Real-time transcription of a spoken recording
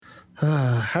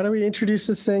How do we introduce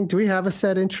this thing? Do we have a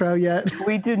set intro yet?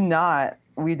 We do not.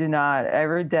 We do not.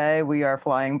 Every day we are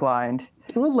flying blind.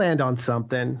 We'll land on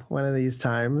something one of these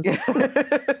times.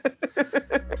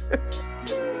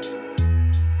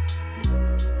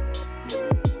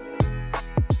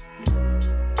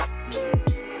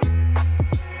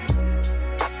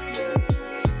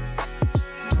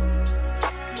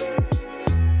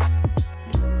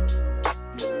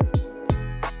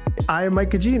 I'm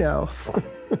Mike Gugino.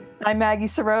 I'm Maggie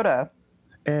Sirota.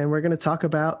 And we're going to talk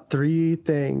about three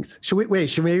things. Should we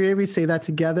maybe say that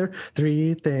together?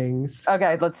 Three things.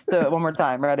 Okay, let's do it one more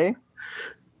time. Ready?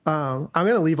 I'm going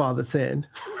to leave all this in.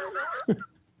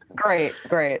 Great.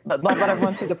 Let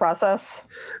everyone see the process.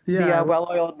 Yeah. The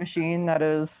well-oiled machine that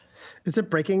is. Is it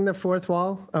breaking the fourth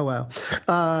wall? Oh,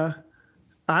 wow.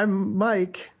 I'm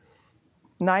Mike.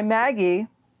 And I'm Maggie.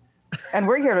 And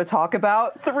we're here to talk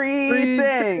about three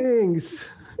things.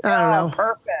 I don't know.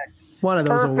 Perfect. One of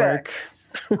those will work.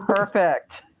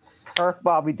 Perfect.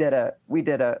 Bob, we did it.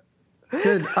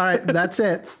 Good. All right. That's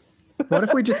it. What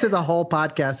if we just did the whole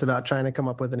podcast about trying to come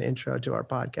up with an intro to our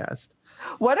podcast?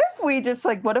 What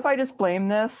if I just blame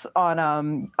this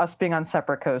on us being on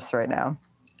separate coasts right now?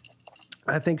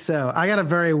 I think so. I got a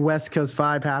very West Coast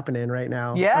vibe happening right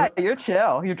now. Yeah, you're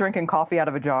chill. You're drinking coffee out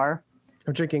of a jar.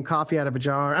 I'm drinking coffee out of a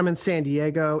jar. I'm in San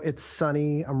Diego. It's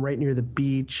sunny. I'm right near the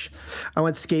beach. I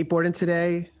went skateboarding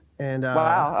today, and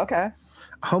wow, okay.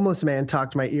 A homeless man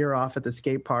talked my ear off at the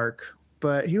skate park,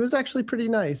 but he was actually pretty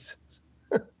nice.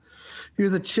 He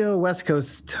was a chill West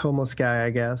Coast homeless guy, I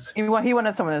guess. He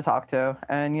wanted someone to talk to,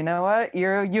 and you know what?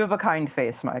 You have a kind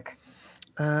face, Mike.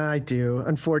 I do,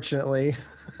 unfortunately.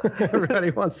 Everybody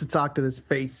wants to talk to this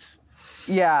face.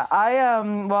 Yeah,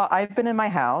 I've been in my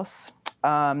house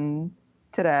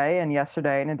today and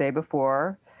yesterday and the day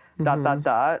before, ...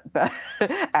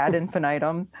 ad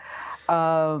infinitum.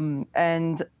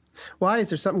 And why? Is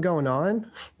there something going on?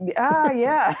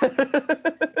 Yeah.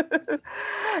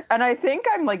 And I think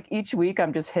I'm like each week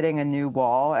I'm just hitting a new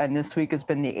wall, and this week has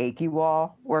been the achy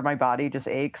wall where my body just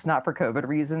aches, not for COVID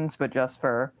reasons, but just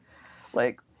for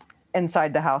like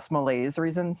inside the house malaise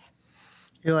reasons.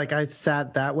 You're like, I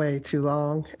sat that way too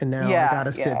long, and now I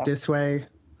gotta sit this way.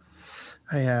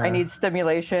 I need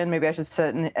stimulation. Maybe I should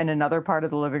sit in another part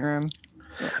of the living room.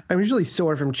 I'm usually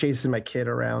sore from chasing my kid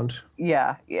around.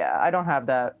 Yeah. I don't have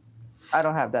that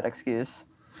excuse.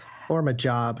 Or my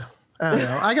job. I don't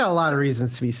know. I got a lot of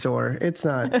reasons to be sore. It's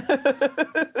not.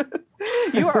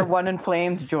 You are one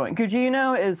inflamed joint.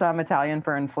 Cugino is Italian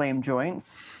for inflamed joints.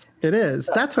 It is.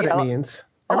 That's what it means.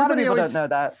 A lot of people don't know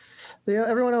that.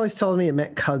 Everyone always told me it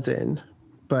meant cousin,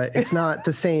 but it's not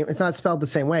the same. It's not spelled the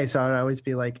same way. So I would always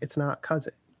be like, it's not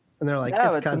cousin. And they're like,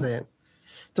 it's cousin.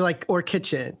 They're like, or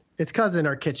kitchen. It's cousin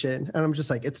or kitchen. And I'm just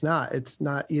like, it's not. It's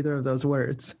not either of those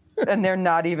words. And they're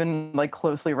not even like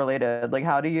closely related. Like,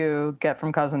 how do you get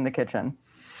from cousin to kitchen?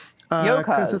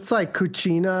 Because it's like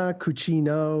cucina,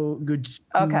 cucino, Okay,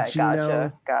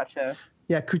 cugino. Gotcha.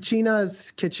 Yeah, cucina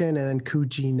is kitchen and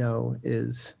cugino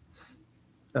is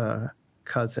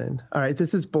cousin. All right,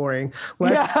 this is boring.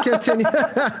 Let's continue.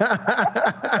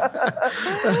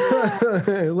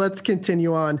 Let's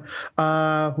continue on.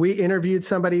 We interviewed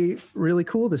somebody really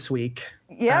cool this week.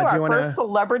 Yeah, our first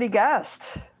celebrity guest.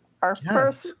 Our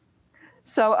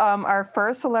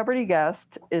first celebrity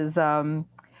guest is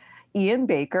Ian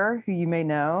Baker, who you may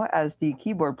know as the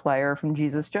keyboard player from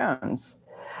Jesus Jones.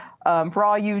 For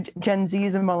all you Gen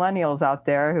Zs and millennials out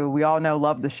there who we all know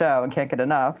love the show and can't get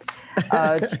enough,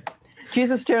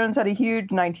 Jesus Jones had a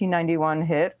huge 1991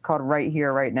 hit called Right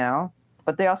Here, Right Now,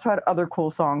 but they also had other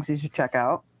cool songs you should check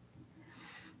out.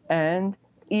 And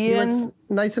Ian... He was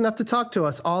nice enough to talk to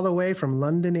us all the way from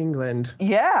London, England.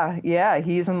 Yeah,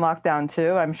 he's in lockdown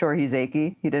too. I'm sure he's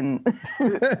achy. He didn't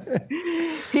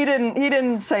he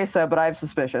didn't say so, but I have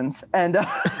suspicions. And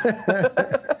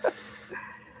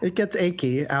it gets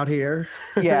achy out here.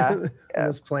 Yeah. I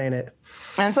was playing it.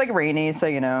 And it's like rainy,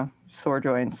 so sore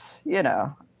joints,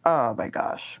 Oh my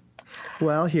gosh.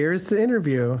 Well, here's the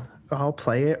interview. I'll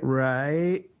play it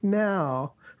right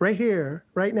now. Right here,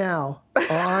 right now.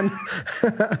 I'm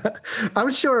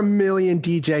sure a million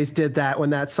DJs did that when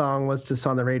that song was just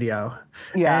on the radio.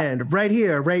 Yeah. And right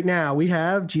here, right now, we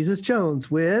have Jesus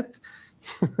Jones with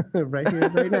Right Here,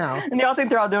 Right Now. And y'all think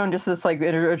they're all doing just this like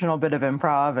original bit of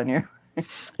improv, and you're...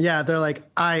 Yeah, they're like,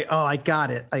 I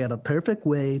got it. I got a perfect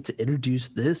way to introduce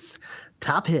this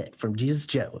top hit from Jesus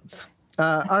Jones.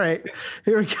 All right,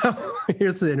 here we go.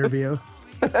 Here's the interview.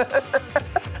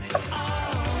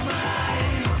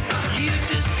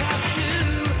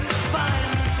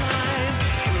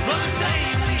 Say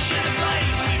we should have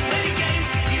played many games.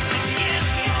 If it's yes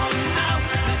or no,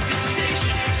 the decision.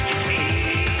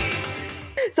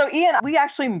 So Ian, we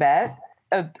actually met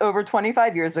over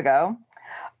 25 years ago.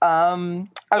 I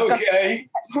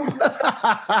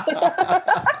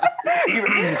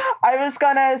was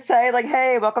gonna say like,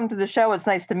 hey, welcome to the show. It's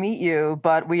nice to meet you.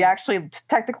 But we actually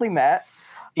technically met.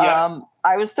 Yeah.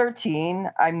 I was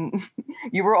 13.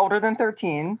 You were older than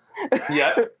 13.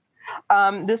 Yeah.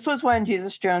 This was when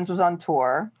Jesus Jones was on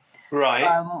tour.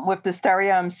 Right. With the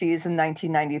Stereo MCs in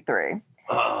 1993.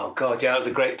 Oh God, yeah, it was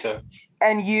a great tour.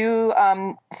 And you,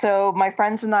 so my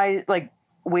friends and I like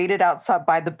waited outside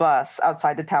by the bus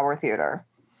outside the Tower Theater.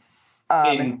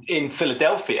 In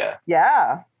Philadelphia.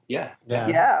 Yeah.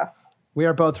 Yeah. We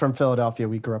are both from Philadelphia.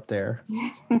 We grew up there.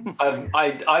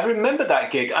 I remember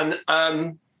that gig, and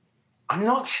I'm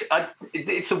not sure.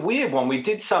 It's a weird one. We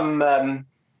did some, and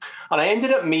I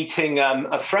ended up meeting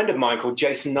a friend of mine called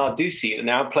Jason Narducci, who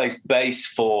now plays bass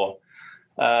for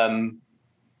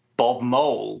Bob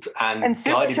Mould and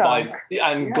Guided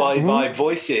by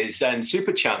Voices and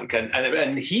Superchunk,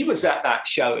 and he was at that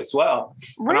show as well.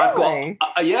 Really? And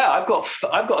I've got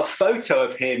a photo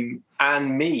of him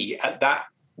and me at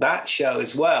that show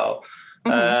as well.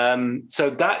 Mm-hmm.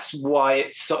 So that's why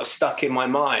it's sort of stuck in my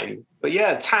mind. But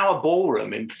yeah, Tower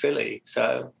Ballroom in Philly.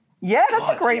 So yeah, that's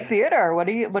a great theater. What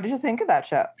did you think of that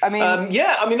show? I mean,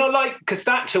 I like, because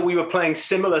that show we were playing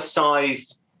similar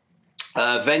sized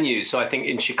venues. So I think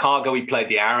in Chicago we played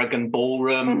the Aragon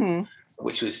Ballroom,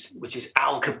 which is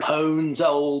Al Capone's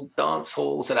old dance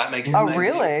hall. So that makes it amazing.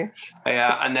 Really?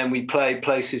 Yeah, and then we played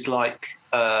places like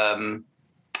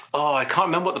I can't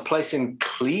remember what the place in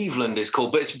Cleveland is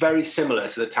called, but it's very similar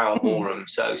to the Tower Ballroom.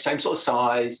 So same sort of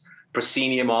size,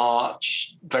 proscenium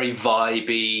arch, very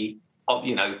vibey,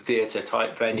 theater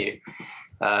type venue.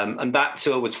 And that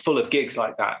tour was full of gigs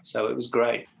like that. So it was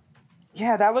great.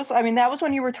 Yeah, that was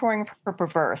when you were touring for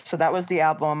Perverse. So that was the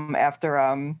album after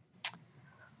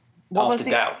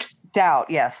Doubt. Doubt,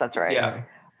 yes, that's right. Yeah.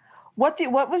 What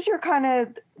was your are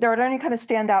there any kind of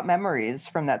standout memories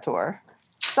from that tour?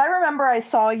 So I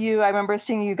remember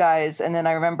seeing you guys, and then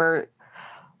I remember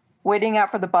waiting out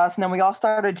for the bus, and then we all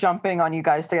started jumping on you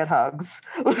guys to get hugs.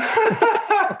 This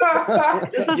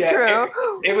is true.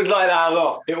 It was like that a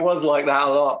lot. It was like that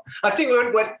a lot. I think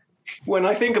when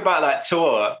I think about that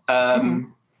tour,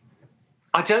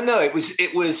 I don't know. It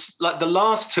was like the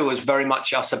last tour was very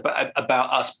much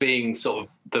about us being sort of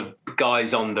the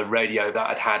guys on the radio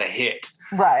that had a hit,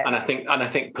 right? And I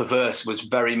think Perverse was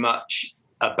very much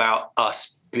about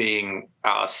us being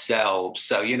ourselves.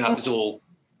 So it was all,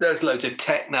 there's loads of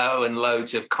techno and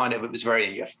loads of it was very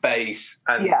in your face,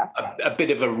 and a bit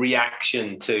of a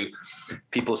reaction to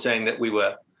people saying that we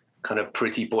were kind of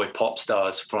pretty boy pop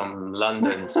stars from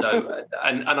London. So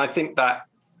and I think that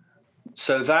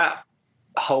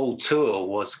whole tour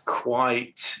was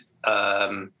quite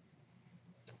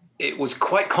it was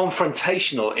quite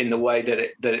confrontational in the way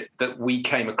that we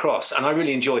came across, and I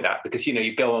really enjoyed that, because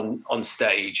you go on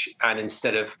stage, and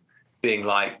instead of being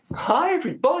like, "Hi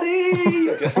everybody,"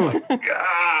 you're just like,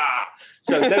 "Ah."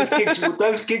 So those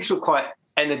gigs were quite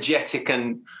energetic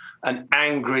and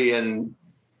angry and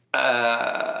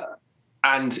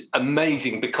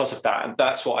amazing because of that, and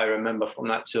that's what I remember from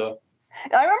that tour.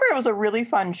 I remember it was a really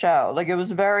fun show. Like, it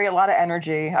was a lot of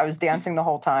energy. I was dancing the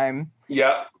whole time.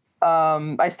 Yeah.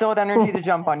 I still had energy to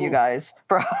jump on you guys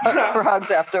for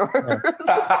hugs afterwards.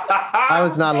 I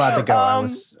was not allowed to go.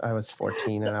 I was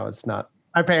 14, and I was not.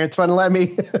 My parents wouldn't let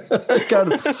me go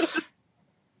to.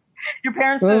 Your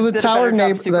parents. Well, the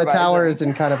tower is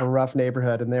in kind of a rough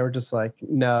neighborhood, and they were just like,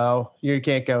 "No, you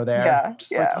can't go there." Yeah,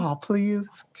 like, "Oh,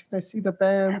 please, can I see the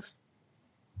bands?"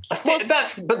 I think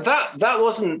that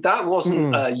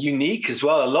wasn't unique as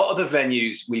well. A lot of the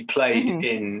venues we played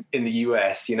in the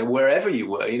US, wherever you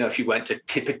were, if you went to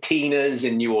Tipitina's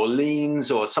in New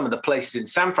Orleans or some of the places in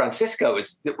San Francisco,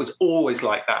 it was always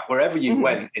like that. Wherever you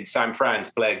went in San Fran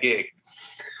to play a gig,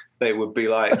 they would be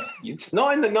like, "It's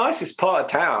not in the nicest part of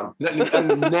town."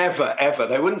 And never, ever.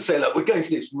 They wouldn't say, "Look, we're going to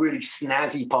this really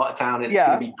snazzy part of town. And it's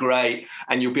going to be great.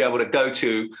 And you'll be able to go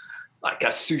to like a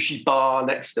sushi bar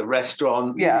next to the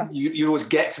restaurant." Yeah. You always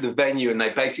get to the venue and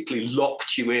they basically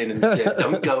locked you in and said,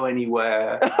 "Don't go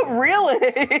anywhere." Really?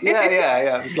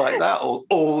 Yeah. It was like that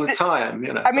all the time,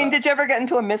 I mean, did you ever get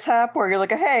into a mishap where you're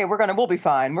like, "Hey, we'll be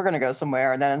fine. We're going to go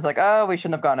somewhere." And then it's like, "Oh, we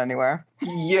shouldn't have gone anywhere."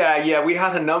 Yeah. We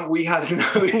had a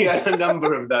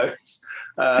number of those.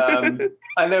 And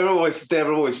there were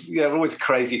always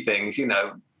crazy things,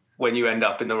 when you end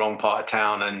up in the wrong part of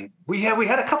town. And we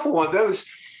had a couple of those.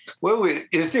 Well, it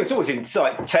was always in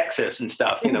like Texas and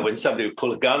stuff, when somebody would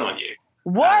pull a gun on you.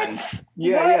 What? And,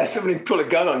 somebody would pull a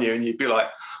gun on you, and you'd be like,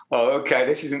 oh, okay,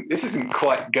 this isn't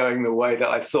quite going the way that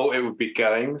I thought it would be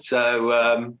going.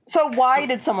 So, so why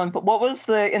did someone? What was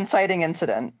the inciting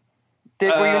incident?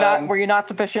 Were you not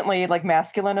sufficiently like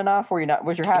masculine enough? Were you not?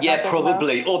 Was your hat? Yeah,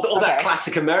 probably. Or that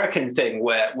classic American thing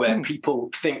where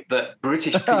people think that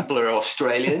British people are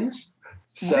Australians.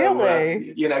 So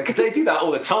really? Because they do that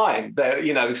all the time.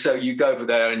 So you go over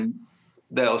there and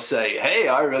they'll say, "Hey,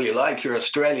 I really like your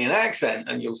Australian accent,"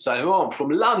 and you'll say, "Oh, I'm from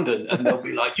London," and they'll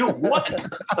be like, "You're what?"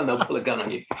 And they'll pull a gun on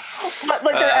you.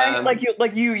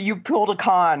 You pulled a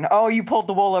con. Oh, you pulled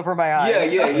the wool over my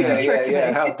eyes.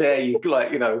 Yeah. How dare you?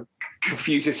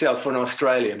 Confuse yourself for an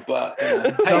Australian, but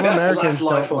dumb Americans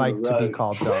don't like to be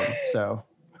called dumb. So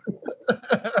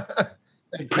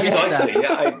precisely,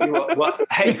 yeah.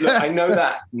 Hey, look, I know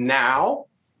that now.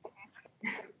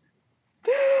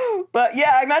 But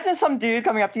yeah, I imagine some dude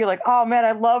coming up to you like, "Oh man,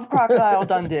 I love Crocodile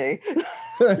Dundee."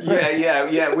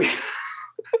 Yeah. We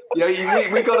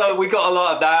got a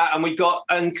lot of that,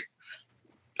 and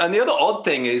and the other odd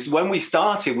thing is when we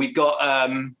started, we got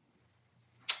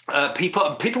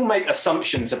people make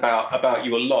assumptions about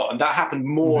you a lot, and that happened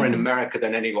more in America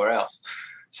than anywhere else.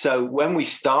 So when we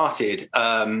started,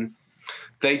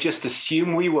 they just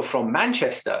assumed we were from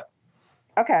Manchester.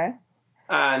 Okay.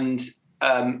 And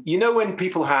when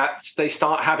people they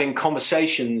start having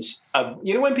conversations,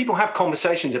 when people have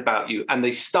conversations about you and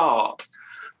they start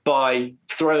by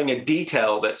throwing a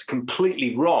detail that's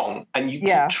completely wrong, and you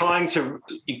keep trying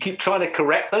to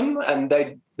correct them, and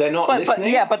they're not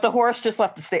listening. But the horse just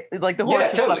left the stable. Like the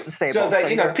horse just left the stable.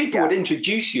 So people would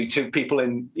introduce you to people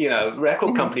in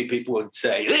record company. People would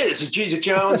say, "This is Jesus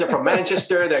Jones. They're from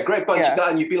Manchester. They're a great bunch of guys,"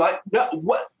 and you'd be like, "No,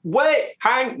 what? Wait,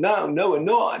 no, we're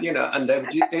not." And then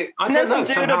some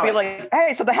dude would be like,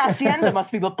 "Hey, so the hacienda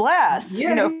must be blessed,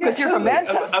 because you're from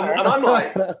Manchester." And I'm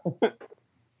like,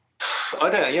 I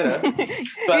don't,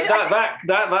 but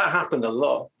that happened a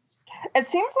lot. It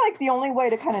seems like the only way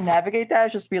to kind of navigate that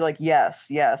is just be like, yes,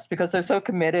 because they're so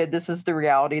committed. This is the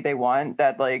reality they want.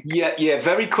 That like,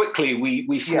 very quickly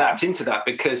we snapped into that,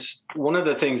 because one of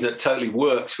the things that totally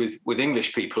works with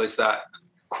English people is that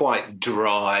quite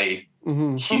dry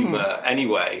humor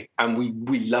anyway, and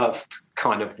we loved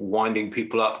kind of winding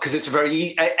people up because it's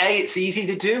it's easy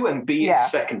to do, and B, it's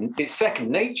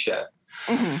second nature.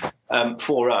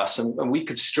 For us, and we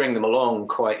could string them along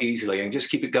quite easily and just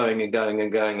keep it going and going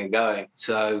and going and going.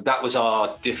 So that was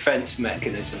our defense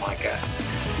mechanism, I guess.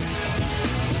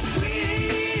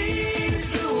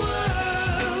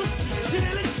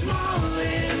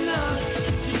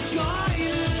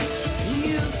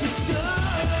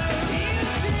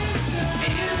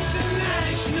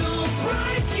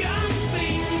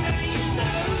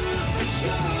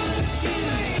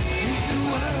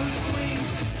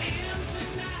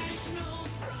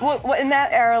 Well, in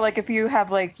that era, like if you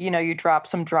have you drop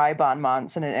some dry bon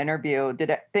mots in an interview,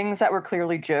 things that were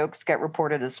clearly jokes get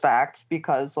reported as fact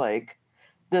because like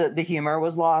the humor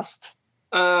was lost?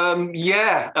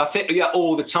 I think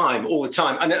all the time,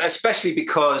 and especially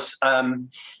because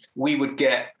we would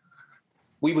get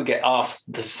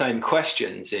asked the same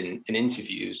questions in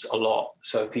interviews a lot.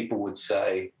 So people would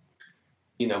say,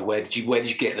 where did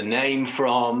you get the name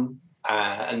from,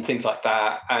 and things like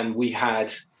that, and we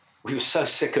were so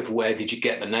sick of where did you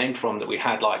get the name from that we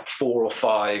had like 4 or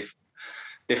 5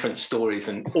 different stories,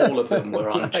 and all of them were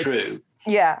untrue.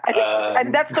 Yeah, I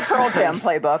think that's the Pearl Jam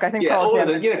playbook. I think Pearl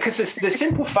Jam. Because the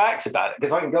simple fact about it,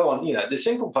 because I can go on. The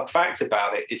simple fact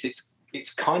about it is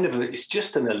it's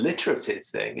just an alliterative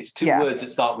thing. It's 2 words that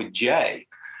start with J.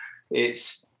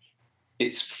 It's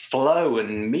flow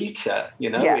and meter.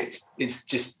 It's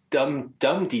just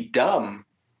dum-de-dum.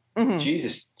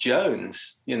 Jesus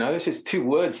Jones, it's just 2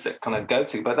 words that kind of go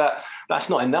to, but that's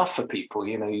not enough for people.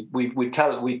 We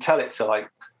tell it to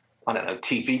like, I don't know,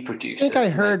 TV producers. I think I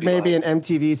heard maybe an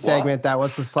MTV segment that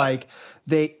was just like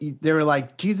they were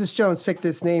like, Jesus Jones picked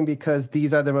this name because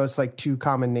these are the most like 2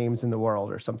 common names in the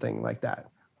world or something like that.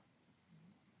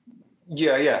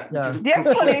 Yeah. The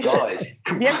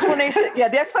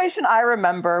explanation I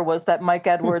remember was that Mike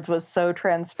Edwards was so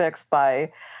transfixed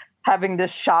by having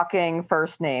this shocking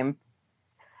first name,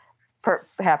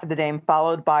 half of the name,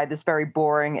 followed by this very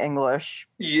boring English.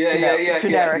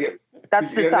 Generic. Yeah.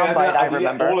 That's the soundbite I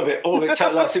remember. All of it.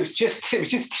 It was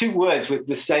just 2 words with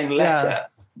the same letter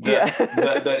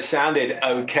that sounded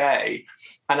okay.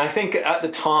 And I think at the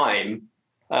time,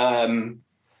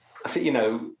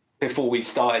 before we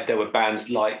started, there were bands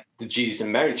like the Jesus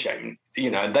and Mary Chain,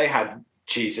 and they had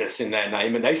Jesus in their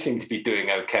name, and they seemed to be doing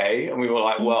okay. And we were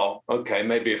like, well, okay,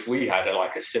 maybe if we had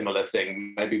a similar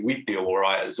thing, maybe we'd be all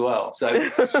right as well. So,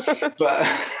 but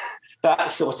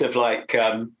that's sort of like,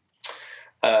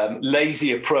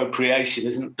 lazy appropriation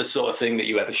isn't the sort of thing that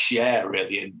you ever share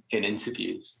really in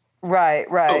interviews. Right.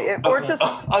 Or just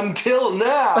until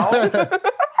now.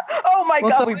 Oh my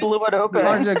God, we blew it open. It's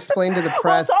hard to explain to the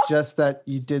press just that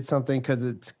you did something because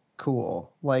it's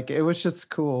cool. Like it was just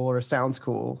cool or sounds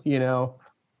cool, you know?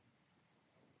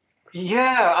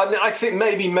 Yeah, I mean, I think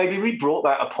maybe we brought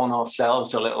that upon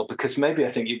ourselves a little, because maybe I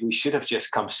think we should have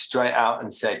just come straight out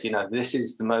and said, you know, this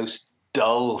is the most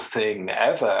dull thing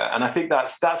ever. And I think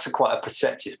that's quite a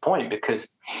perceptive point,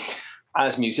 because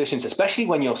as musicians, especially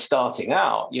when you're starting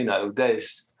out, you know, there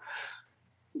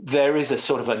is a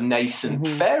sort of a nascent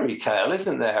fairy tale,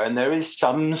 isn't there? And there is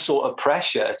some sort of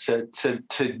pressure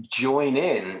to join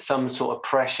in, some sort of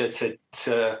pressure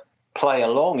to play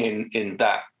along in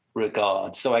that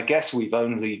regard. So I guess we've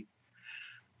only,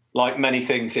 like many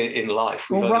things in life,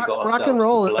 we've only got ourselves rock and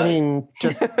roll. to blame. I mean,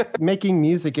 just making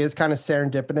music is kind of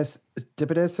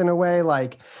serendipitous in a way.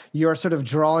 Like you're sort of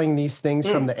drawing these things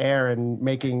from the air and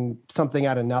making something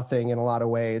out of nothing in a lot of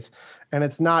ways. And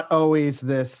it's not always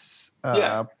this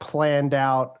planned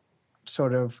out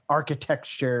sort of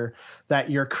architecture that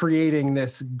you're creating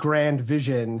this grand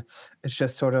vision. It's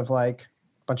just sort of like a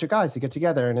bunch of guys who get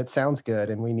together and it sounds good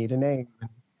and we need a name.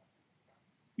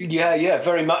 Yeah,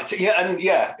 very much. Yeah, and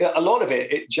a lot of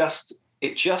it just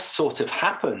sort of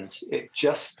happens. It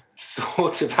just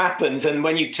sort of happens. And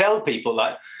when you tell people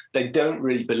that, they don't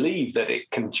really believe that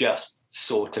it can just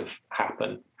sort of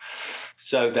happen.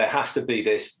 So there has to be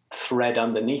this thread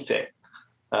underneath it.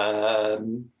 Before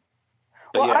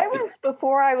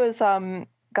I was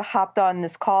hopped on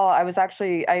this call,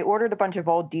 I ordered a bunch of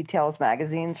old Details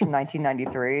magazines from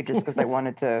 1993 just because I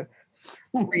wanted to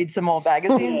read some old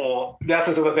magazines. Oh, that's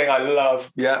the sort of thing I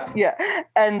love. Yeah.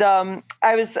 And then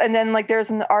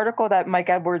there's an article that Mike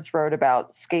Edwards wrote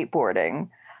about skateboarding.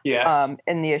 Yes.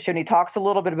 In the issue, and he talks a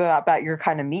little bit about your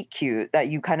kind of meet cute that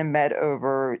you kind of met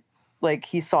over, like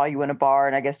he saw you in a bar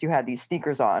and I guess you had these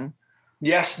sneakers on.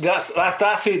 Yes,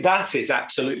 that is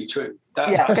absolutely true.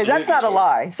 That's not true. A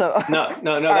lie. So no,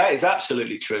 that is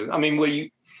absolutely true. I mean,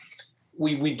 we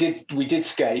did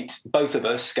skate. Both of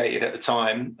us skated at the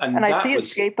time, and I see a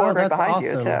skateboard right behind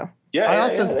awesome. You too. Yeah, I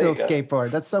also still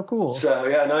skateboard. That's so cool. So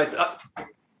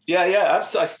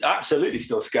absolutely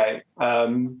still skate.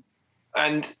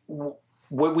 And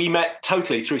we met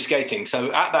totally through skating.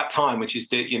 So at that time, which is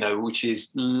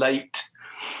late,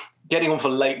 getting on for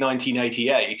late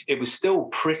 1988, it was still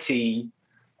pretty.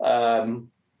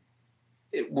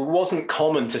 It wasn't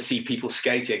common to see people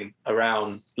skating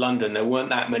around London. There weren't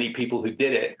that many people who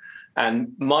did it.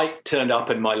 And Mike turned up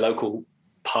in my local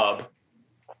pub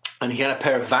and he had a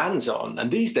pair of Vans on. And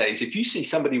these days, if you see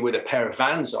somebody with a pair of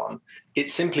Vans on,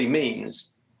 it simply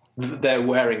means they're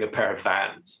wearing a pair of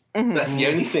Vans. Mm-hmm. That's the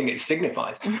only thing it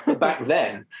signifies. But back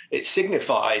then, it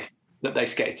signified that they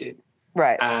skated.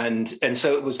 Right. And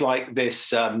so it was like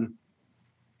this... it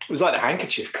was like the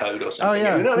handkerchief code or something. Oh,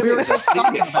 yeah. You know what I mean? It was a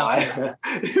signifier.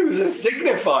 It was a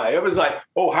signifier. It was like,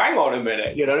 oh, hang on a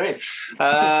minute. You know what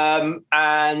I mean?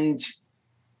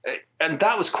 And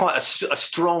that was quite a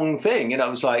strong thing. You know,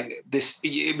 it was like this,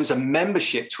 it was a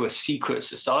membership to a secret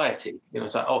society. You know,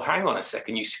 it's like, oh, hang on a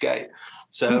second, you skate.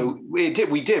 So we did.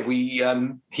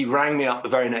 He rang me up the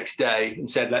very next day and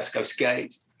said, let's go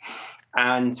skate.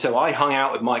 And so I hung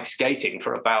out with Mike skating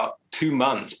for about 2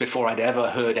 months before I'd ever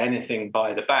heard anything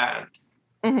by the band.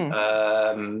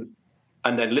 Mm-hmm.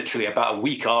 And then literally about a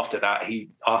week after that, he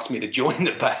asked me to join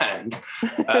the band.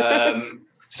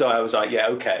 So I was like, yeah,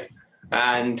 okay.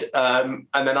 And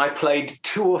then I played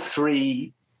 2 or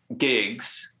 3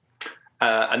 gigs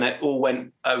and they all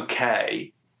went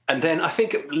okay. And then I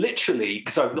think literally,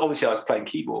 because obviously I was playing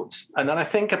keyboards. And then I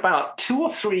think about 2 or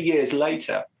 3 years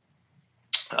later,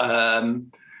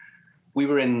 we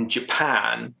were in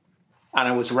Japan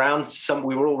and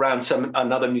we were all around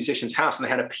another musician's house and they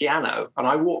had a piano, and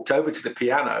I walked over to the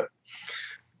piano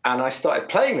and I started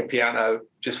playing the piano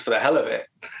just for the hell of it.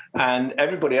 And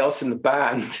everybody else in the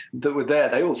band that were there,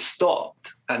 they all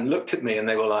stopped and looked at me and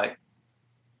they were like,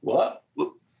 what?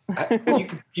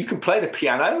 You can play the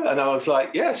piano? And I was like,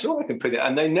 yeah, sure, I can play it.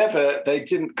 And they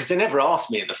didn't, because they never asked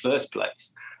me in the first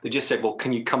place. They just said, well,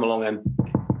 can you come along and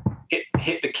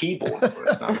hit the keyboard for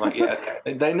us? And I was like, yeah,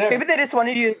 okay. They never. Maybe they just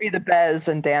wanted you to be the Bez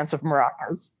and dance with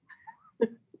maracas.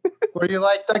 Were you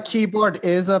like, the keyboard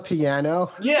is a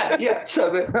piano? Yeah.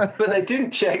 So, but they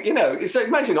didn't check. You know, it's like,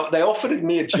 imagine they offered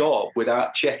me a job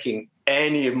without checking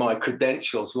any of my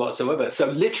credentials whatsoever.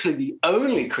 So literally, the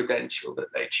only credential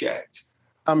that they checked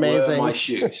were my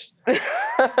shoes.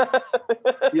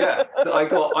 Yeah, I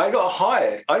got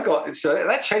hired. So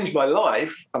that changed my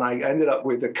life, and I ended up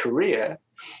with a career.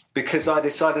 because I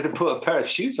decided to put a pair of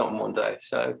shoes on one day.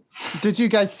 So, did you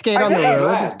guys skate on the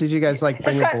road? Did you guys like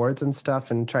bring your boards and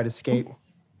stuff and try to skate?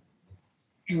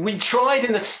 We tried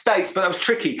in the States, but that was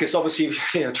tricky because obviously,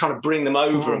 trying to bring them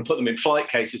over and put them in flight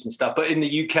cases and stuff. But in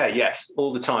the UK, yes,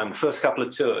 all the time. The first couple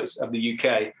of tours of the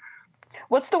UK.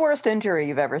 What's the worst injury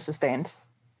you've ever sustained?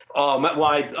 Oh, well,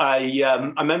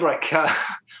 I remember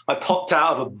I popped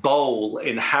out of a bowl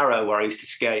in Harrow where I used to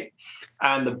skate,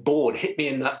 and the board hit me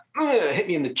in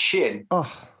the chin.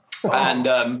 Oh.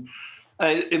 And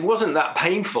it wasn't that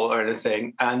painful or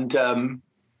anything. And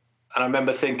I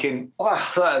remember thinking,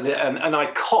 and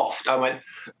I coughed. I went,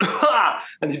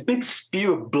 and this big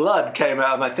spew of blood came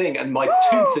out of my thing, and my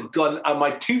tooth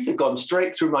had gone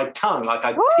straight through my tongue, like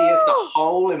I pierced a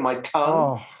hole in my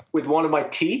tongue with one of my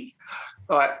teeth.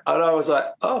 And I was like,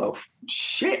 oh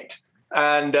shit.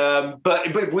 And but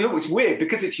it was weird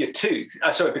because it's your tooth.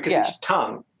 It's your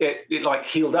tongue. It like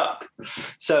healed up.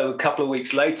 So a couple of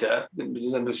weeks later,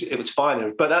 it was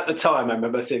fine. But at the time, I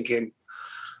remember thinking,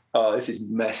 oh, this is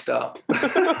messed up.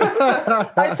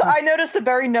 I noticed a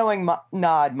very knowing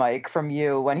nod, Mike, from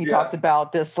you when he talked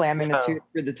about this slamming the tooth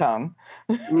through the tongue.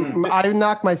 I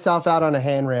knocked myself out on a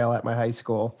handrail at my high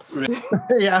school. Really?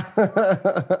 Yeah.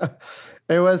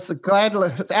 It was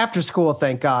after school,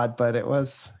 thank God, but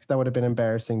that would have been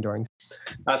embarrassing during.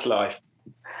 That's life.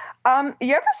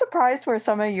 You ever surprised where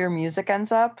some of your music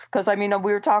ends up? Because I mean,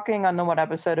 we were talking on the one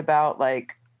episode about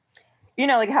like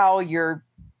how you're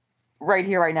right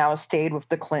here, right now, stayed with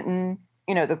the Clinton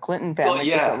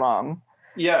family for so long.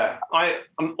 Yeah,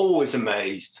 I'm always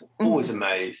amazed,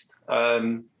 amazed.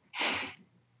 And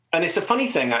it's a funny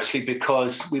thing actually,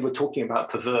 because we were talking about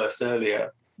Perverse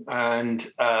earlier, and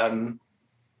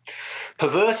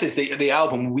Perverse is the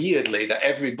album, weirdly, that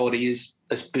everybody has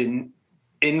been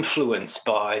influenced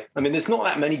by. I mean, there's not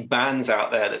that many bands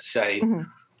out there that say,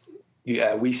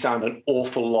 we sound an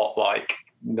awful lot like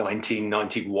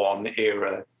 1991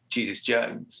 era Jesus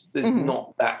Jones. There's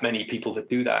not that many people that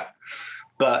do that.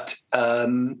 But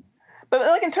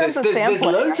like in terms of sampling, there's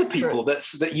loads of people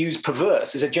that use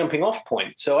Perverse as a jumping off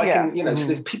point. So I can, so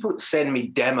there's people that send me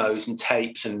demos and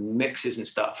tapes and mixes and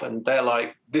stuff, and they're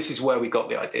like, this is where we got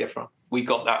the idea from. We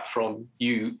got that from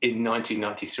you in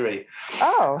 1993.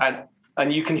 Oh.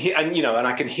 And you can hear, and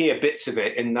I can hear bits of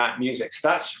it in that music. So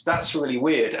that's really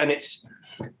weird. And it's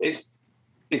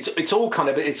all kind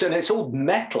of, it's all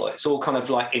metal. It's all kind of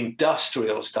like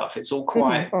industrial stuff. It's all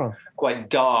quite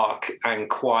dark and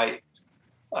quite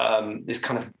this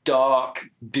kind of dark,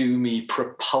 doomy,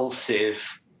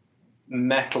 propulsive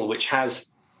metal, which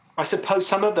has, I suppose,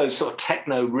 some of those sort of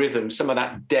techno rhythms, some of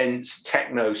that dense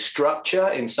techno structure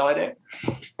inside it.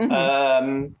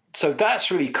 So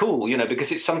that's really cool,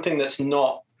 because it's something that's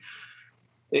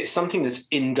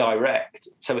indirect.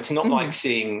 So it's not like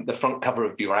seeing the front cover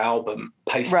of your album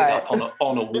pasted up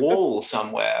on a wall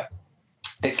somewhere.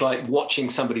 It's like watching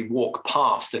somebody walk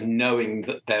past and knowing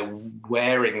that they're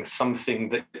wearing something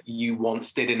that you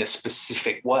once did in a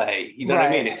specific way. You know what I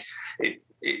mean?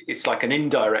 It's like an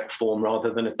indirect form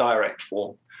rather than a direct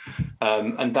form.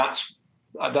 And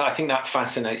I think that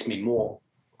fascinates me more.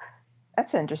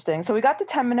 That's interesting. So we got the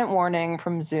 10-minute warning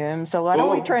from Zoom. So why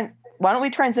don't we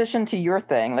transition to your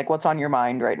thing? Like, what's on your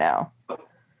mind right now?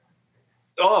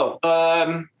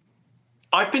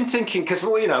 I've been thinking, because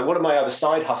one of my other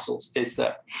side hustles is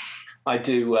that I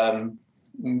do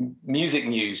music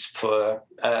news for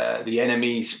the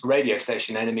NME's radio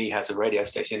station. NME has a radio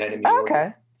station, NME. Oh,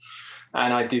 okay.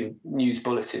 And I do news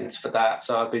bulletins for that.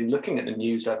 So I've been looking at the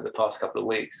news over the past couple of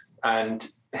weeks, and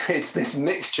it's this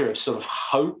mixture of sort of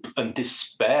hope and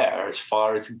despair as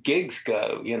far as gigs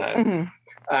go,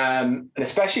 and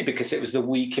especially because it was the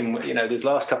week in, those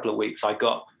last couple of weeks I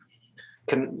got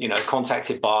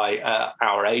contacted by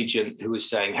our agent, who was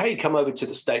saying, hey, come over to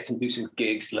the States and do some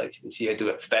gigs later this year, do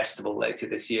a festival later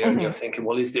this year. And you're thinking,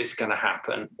 well, is this going to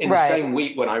happen? In the same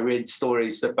week when I read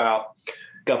stories about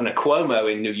Governor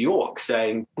Cuomo in New York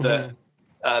saying that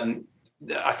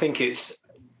I think it's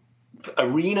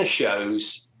arena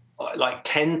shows like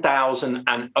 10,000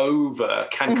 and over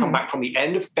can come back from the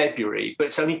end of February, but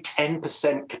it's only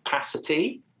 10%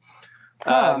 capacity.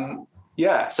 So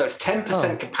it's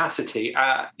 10% capacity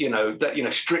at,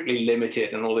 strictly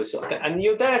limited and all this sort of thing. And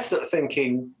you're there sort of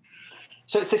thinking,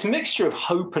 so it's this mixture of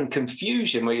hope and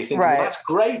confusion where you think, well, that's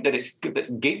great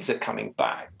that gigs are coming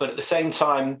back. But at the same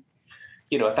time,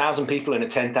 1,000 people in a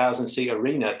 10,000 seat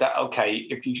arena,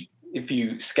 if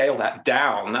you scale that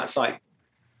down, that's like,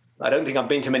 I don't think I've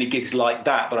been to many gigs like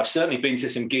that, but I've certainly been to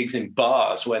some gigs in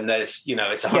bars when there's,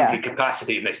 it's 100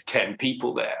 capacity and there's 10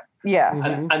 people there. Yeah.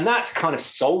 And that's kind of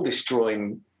soul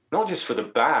destroying, not just for the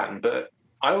band, but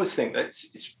I always think that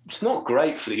it's not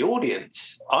great for the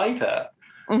audience either.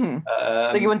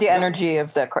 So you want the energy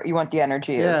of you want the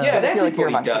energy. Yeah, and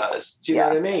everybody does. Do you know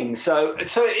what I mean? So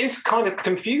it is kind of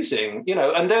confusing,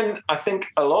 and then I think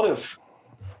a lot of,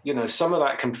 some of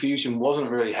that confusion wasn't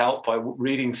really helped by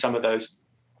reading some of those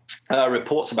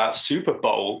reports about Super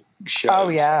Bowl shows. Oh,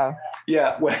 yeah.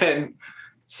 Yeah,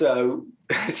 so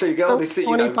you get all this,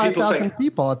 25,000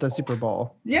 people at the Super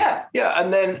Bowl. Yeah,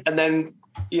 and then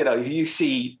you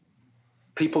see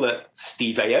people at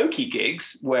Steve Aoki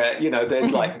gigs where,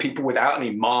 there's like people without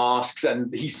any masks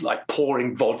and he's like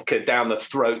pouring vodka down the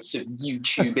throats of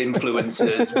YouTube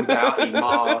influencers without any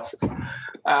masks.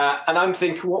 And I'm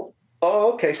thinking, well,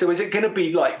 okay, so is it going to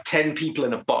be like 10 people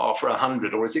in a bar for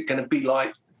 100, or is it going to be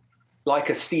like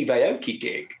a Steve Aoki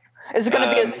gig? Is it going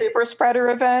to be a super spreader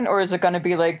event, or is it going to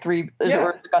be like or is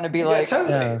it going to be like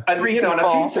totally. And and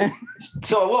I've seen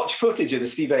so I watched footage of the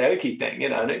Steve Aoki thing,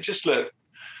 and it just looked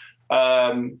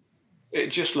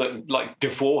like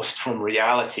divorced from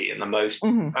reality and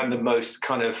the most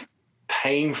kind of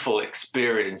painful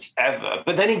experience ever.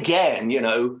 But then again,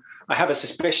 I have a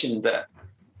suspicion that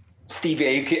Steve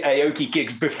Aoki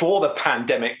gigs before the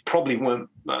pandemic probably weren't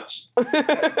much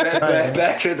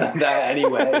better than that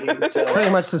anyway. So, pretty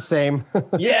much the same.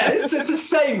 Yeah, it's the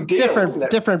same deal.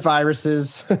 Different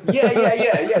viruses.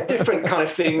 Yeah. Different kind of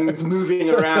things moving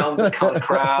around the kind of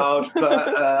crowd.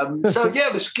 But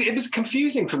it was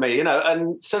confusing for me,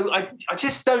 and so I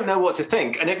just don't know what to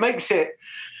think, and it makes it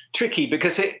tricky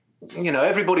because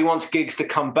everybody wants gigs to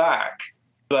come back,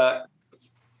 but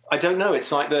I don't know.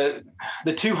 It's like the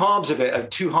two halves of it are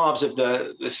two halves of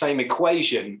the same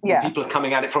equation. Yeah. People are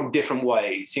coming at it from different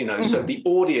ways, So the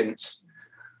audience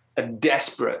are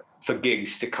desperate for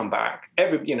gigs to come back.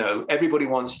 Everybody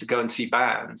wants to go and see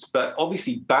bands, but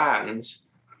obviously bands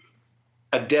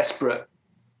are desperate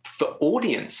for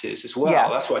audiences as well. Yeah.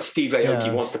 That's why Steve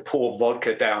Aoki wants to pour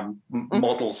vodka down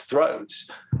models'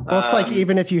 throats. Well, it's like,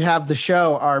 even if you have the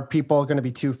show, are people going to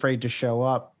be too afraid to show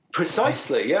up?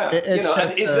 Precisely, yeah. And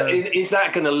is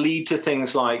that going to lead to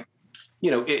things like,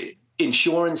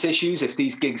 insurance issues if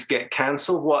these gigs get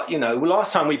cancelled?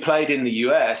 Last time we played in the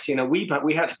US, we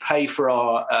had to pay for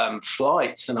our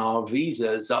flights and our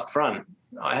visas up front.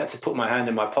 I had to put my hand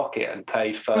in my pocket and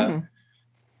pay for,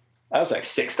 that was like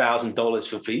 $6,000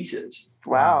 for visas.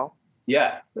 Wow.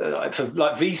 Yeah, for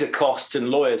like visa costs and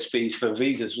lawyers' fees for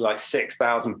visas was like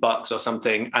 $6,000 or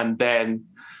something, and then,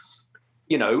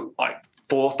 like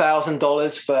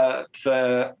 $4,000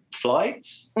 for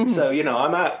flights. So,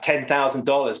 I'm at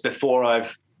 $10,000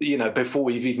 before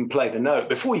we've even played a note,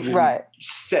 before we've even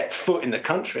set foot in the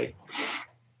country.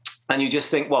 And you just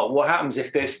think, well, what happens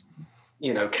if this,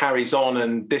 carries on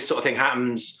and this sort of thing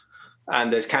happens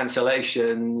and there's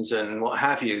cancellations and what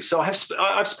have you. So I've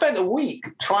spent a week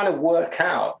trying to work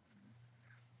out,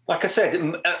 like I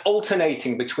said,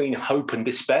 alternating between hope and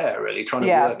despair, really trying to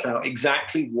work out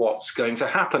exactly what's going to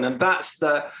happen. And I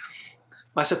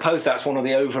suppose that's one of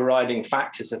the overriding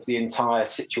factors of the entire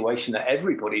situation that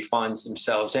everybody finds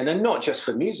themselves in, and not just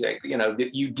for music, that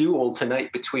you do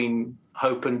alternate between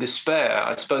hope and despair.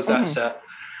 I suppose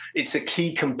it's a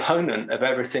key component of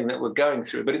everything that we're going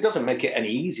through, but it doesn't make it any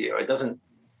easier. It doesn't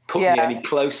put me any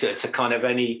closer to kind of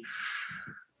any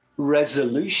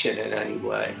resolution in any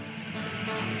way.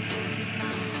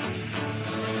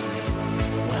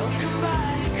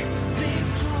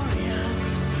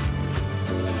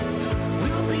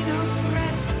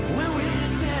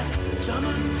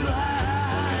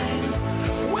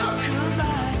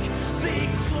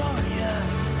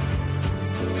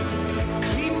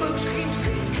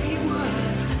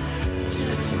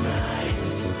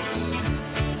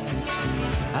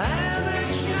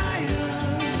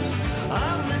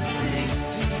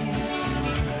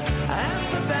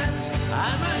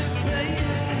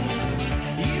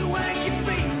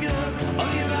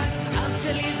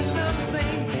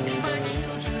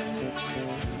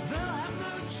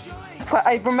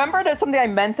 I remember there's something I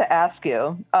meant to ask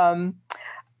you. Do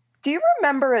you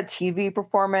remember a TV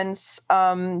performance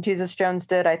Jesus Jones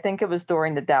did? I think it was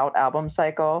during the Doubt album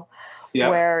cycle,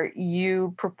 where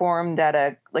you performed at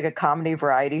a comedy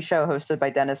variety show hosted by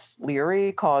Denis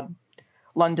Leary called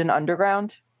London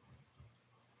Underground.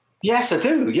 Yes, I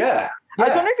do. Yeah. I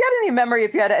was wondering if you had any memory,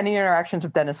 if you had any interactions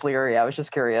with Denis Leary. I was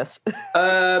just curious.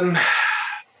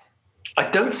 I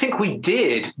don't think we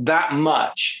did that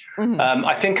much.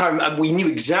 I think we knew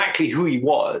exactly who he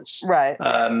was. Right.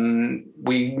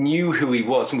 We knew who he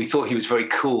was, and we thought he was very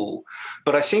cool.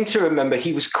 But I seem to remember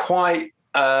he was quite.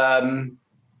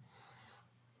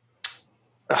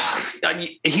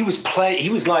 He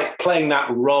was like playing that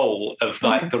role of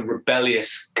like the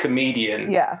rebellious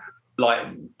comedian. Yeah. like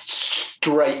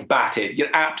straight batted. Yeah,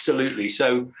 absolutely.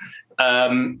 So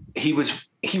he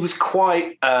was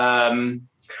quite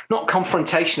not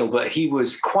confrontational, but he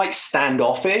was quite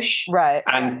standoffish, right?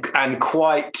 And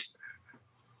quite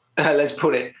let's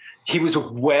put it. He was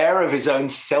aware of his own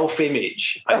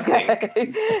self-image, I think.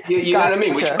 You know what I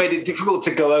mean? Which made it difficult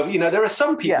to go over. You know, there are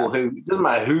some people who, it doesn't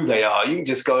matter who they are, you can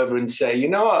just go over and say, you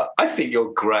know what, I think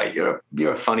you're great. You're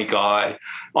a funny guy.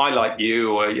 I like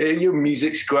you, or your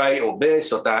music's great, or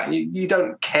this or that. You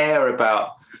don't care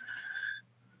about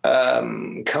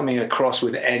coming across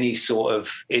with any sort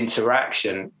of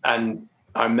interaction. And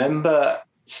I remember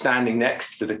standing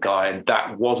next to the guy, and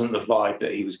that wasn't the vibe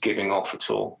that he was giving off at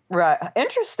all. Right.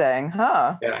 Interesting,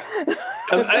 huh? Yeah.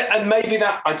 And maybe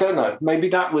that, I don't know, maybe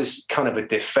that was kind of a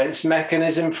defense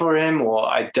mechanism for him, or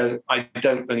I don't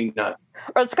really know.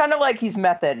 Or it's kind of like he's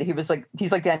method. He's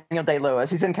like Daniel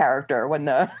Day-Lewis. He's in character when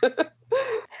the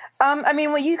I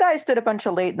mean, when you guys did a bunch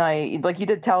of late night, like you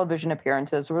did television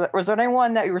appearances, was there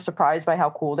anyone that you were surprised by how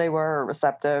cool they were or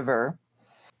receptive or?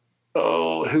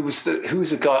 Oh, who was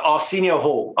the guy? Arsenio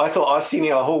Hall. I thought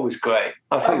Arsenio Hall was great.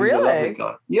 I thought he was a lovely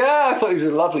guy. Yeah, I thought he was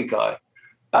a lovely guy.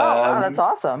 Wow, that's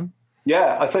awesome.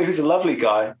 Yeah, I thought he was a lovely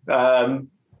guy. And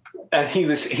he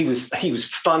was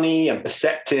funny and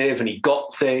perceptive, and he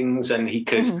got things, and he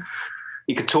could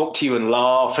talk to you and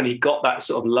laugh, and he got that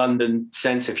sort of London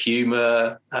sense of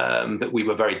humor, that we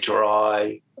were very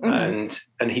dry, and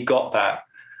he got that,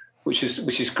 which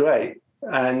is great.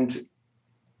 And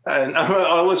I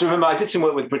always remember I did some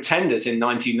work with Pretenders in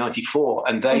 1994,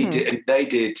 and they did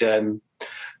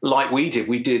like we did.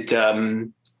 We did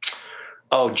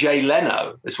Jay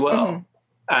Leno as well,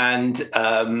 and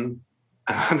I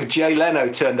remember Jay Leno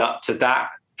turned up to that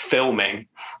filming,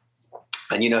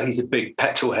 and you know he's a big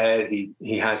petrol head.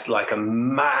 He has like a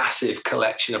massive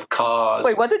collection of cars.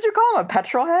 Wait, what did you call him? A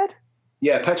petrol head?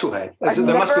 Yeah, petrol head. I've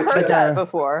never heard that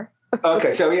before.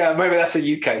 Okay, so yeah, maybe that's a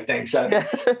UK thing. So,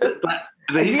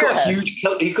 but he's got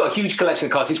a huge collection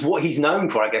of cars. It's what he's known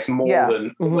for, I guess, more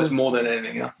than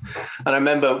anything else. And I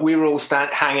remember we were all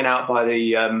hanging out by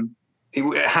the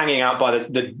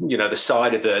the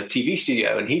side of the TV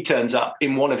studio, and he turns up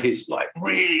in one of his like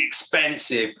really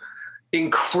expensive,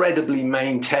 incredibly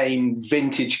maintained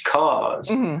vintage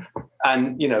cars,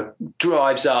 and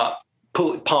drives up,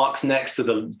 parks next to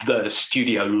the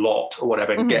studio lot or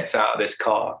whatever, and gets out of this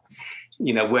car,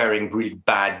 wearing really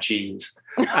bad jeans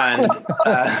and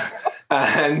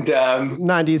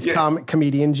 90s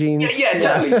comedian jeans. Yeah,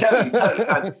 totally.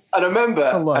 And I remember,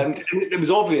 and it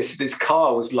was obvious this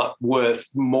car was like worth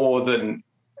more than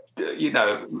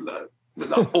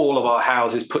all of our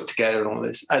houses put together and all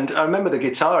this. And I remember the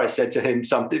guitarist said to him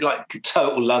something like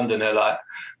total Londoner, like,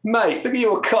 "Mate, look at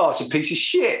your car, it's a piece of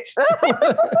shit." Do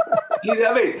you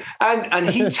know what I mean? And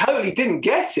he totally didn't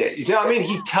get it. You know what I mean?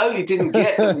 He totally didn't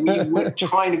get that we were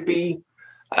trying to be,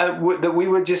 that we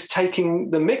were just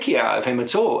taking the mickey out of him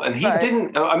at all. And he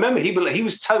didn't. I remember he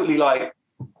was totally like,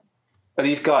 are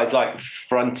these guys like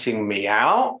fronting me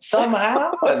out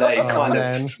somehow? Are they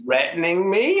of threatening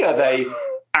me? Are they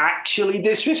actually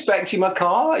disrespecting my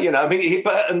car? I mean,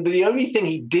 and the only thing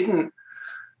he didn't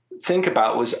think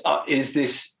about was, is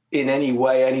this in any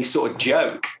way any sort of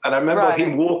joke? And I remember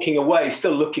him walking away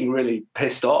still looking really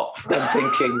pissed off and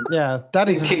thinking, that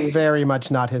is very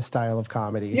much not his style of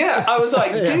comedy. Yeah, I was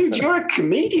like, dude, you're a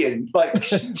comedian. Like,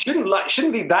 shouldn't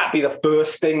that be the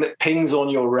first thing that pings on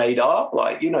your radar?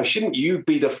 Like, shouldn't you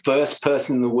be the first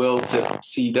person in the world to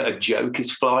see that a joke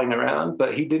is flying around?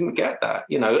 But he didn't get that,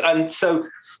 And so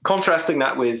contrasting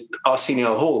that with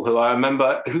Arsenio Hall, who I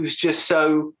remember, who's just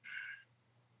so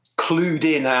clued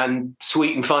in and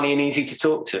sweet and funny and easy to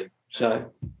talk to. So,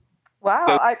 wow,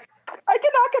 I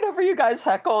cannot get over you guys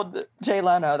heckled Jay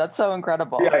Leno. That's so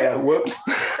incredible. Yeah. Whoops.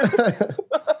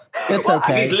 It's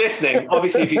okay. If he's listening,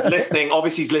 obviously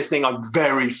he's listening. I'm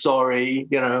very sorry.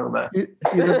 He's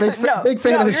a big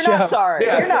fan of the show. Not sorry.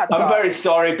 Yeah, you're not sorry. I'm very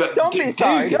sorry, but don't be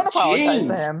sorry. Don't apologize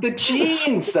to him. The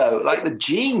jeans, though, like the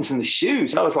jeans and the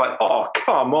shoes. I was like, oh,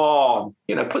 come on,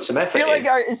 put some effort in.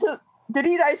 Did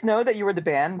you guys know that you were the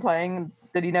band playing?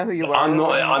 Did he know who you were? I'm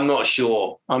not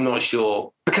sure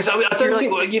because I don't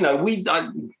think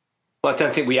I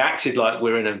don't think we acted like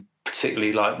we're in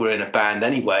a band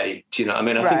anyway. Do you know? I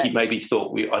mean, I think he maybe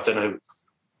thought I don't know.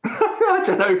 I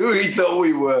don't know who he thought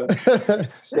we were.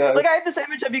 So, like I have this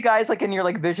image of you guys like in your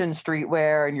like Vision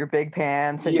streetwear and your big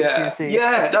pants and your juicy.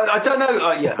 Yeah. I don't know.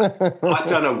 I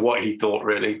don't know what he thought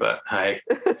really, but hey,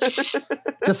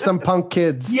 just some punk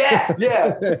kids. Yeah.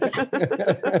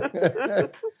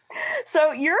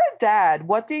 So you're a dad.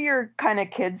 What do your kind of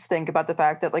kids think about the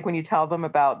fact that like when you tell them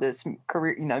about this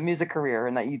career, music career,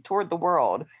 and that you toured the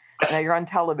world, Now you're on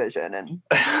television, and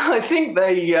I think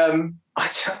they. I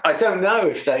don't know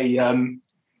if they. I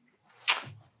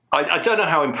don't know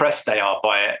how impressed they are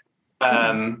by it,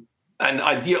 and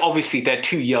obviously they're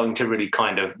too young to really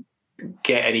kind of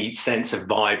get any sense of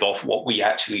vibe off what we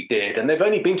actually did, and they've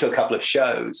only been to a couple of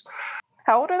shows.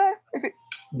 How old are they?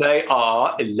 They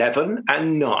are 11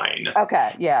 and 9.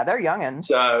 Okay, yeah, they're youngins.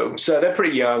 So they're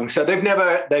pretty young. So they've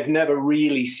never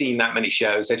really seen that many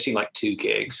shows. They've seen like 2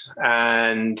 gigs,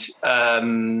 and I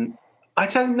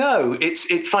don't know. It's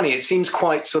funny. It seems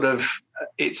quite sort of.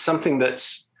 It's something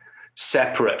that's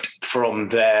separate from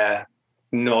their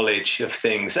knowledge of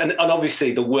things, and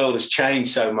obviously the world has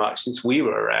changed so much since we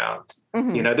were around.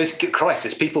 You know, there's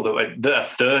people that are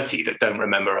 30 that don't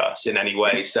remember us in any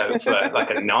way. So for like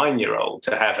a 9-year-old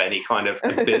to have any kind of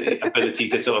ability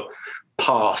to sort of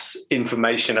pass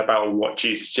information about what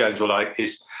Jesus Jones were like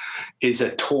is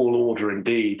a tall order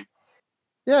indeed.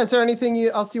 Yeah. Is there anything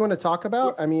else you want to talk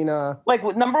about? I mean,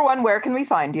 like number one, where can we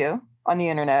find you on the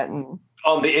internet? And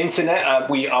on the internet,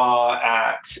 we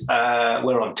are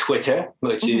we're on Twitter,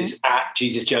 which is at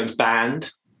Jesus Jones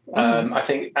Band. I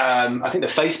think the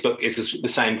Facebook is the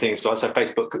same thing as well. So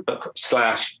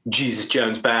Facebook.com/Jesus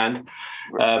Jones Band.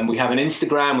 We have an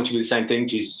Instagram, which will be the same thing,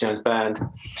 Jesus Jones Band.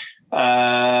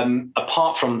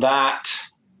 Apart from that,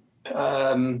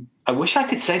 I wish I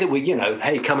could say that we,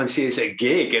 hey, come and see us at a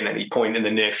gig at any point in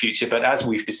the near future. But as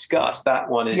we've discussed, that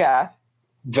one is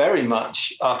very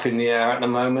much up in the air at the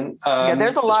moment.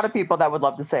 There's a lot of people that would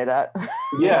love to say that.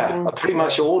 Pretty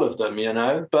much all of them,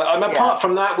 But apart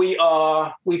from that,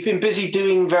 we've been busy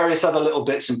doing various other little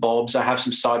bits and bobs. I have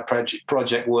some side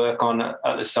project work on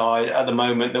at the side at the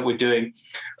moment that we're doing.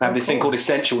 I have this thing called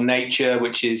Essential Nature,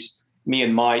 which is me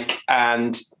and Mike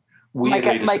and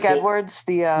weirdly Mike Edwards. So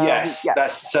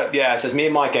it's me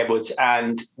and Mike Edwards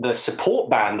and the support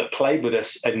band that played with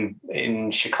us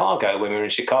in Chicago when we were in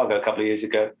Chicago a couple of years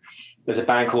ago. There's a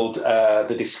band called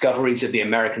The Discoveries of the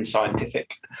American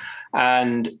Scientific,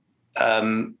 and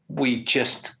I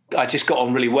just got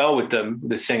on really well with them,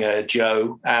 the singer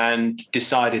Joe, and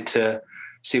decided to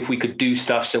see if we could do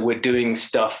stuff. So we're doing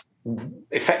stuff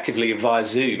effectively via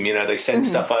Zoom. They send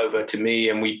stuff over to me,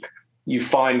 and you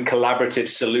find collaborative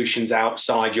solutions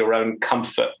outside your own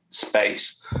comfort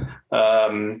space.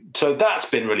 So that's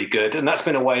been really good. And that's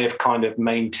been a way of kind of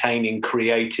maintaining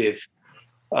creative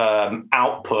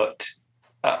output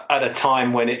at a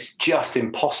time when it's just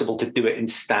impossible to do it in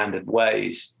standard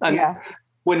ways. And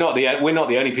we're not the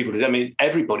only people to do it. I mean,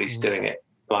 everybody's doing it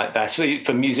like that. So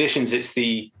for musicians, it's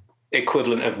the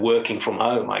equivalent of working from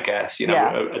home, I guess,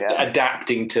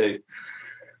 adapting to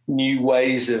new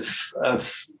ways of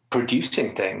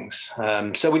producing things.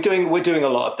 So we're doing a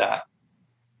lot of that.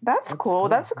 That's cool.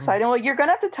 That's exciting. Well, you're going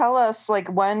to have to tell us like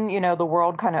when, the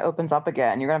world kind of opens up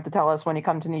again. You're going to have to tell us when you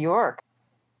come to New York.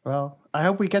 Well, I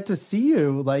hope we get to see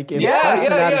you like in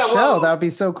person at a show. Well, that would be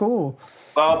so cool.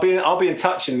 Well, I'll be in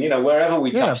touch, and wherever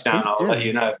we touch down, I'll let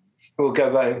you know. We'll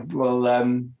go back.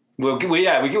 We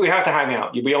have to hang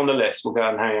out. You'll be on the list. We'll go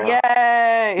and hang out.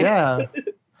 Yay! Yeah.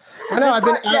 I know.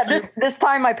 This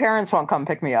time my parents won't come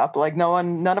pick me up. Like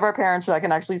none of our parents I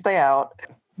can actually stay out.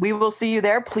 We will see you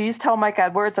there. Please tell Mike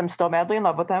Edwards I'm still madly in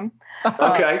love with him.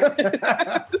 Okay.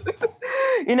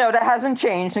 That hasn't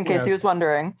changed in case he was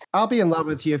wondering. I'll be in love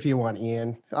with you if you want,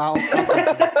 Ian. I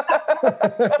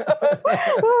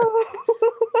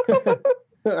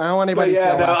don't want anybody to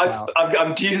feel left out.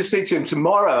 I'm due to speak to him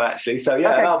tomorrow, actually. So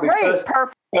that'll be great.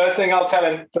 First thing I'll tell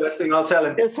him.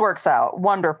 This works out.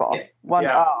 Wonderful.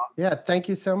 Yeah, thank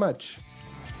you so much.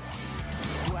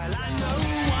 Well, I know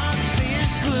what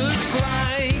this looks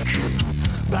like,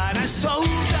 but I sold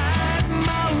that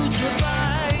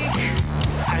motorbike.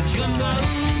 And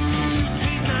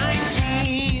sweet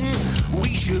 19,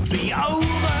 we should be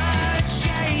over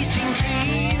chasing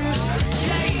dreams.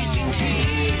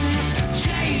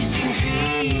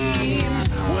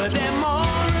 Were there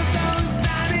more of those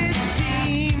than it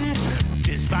seemed?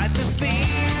 Despite the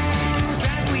things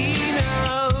that we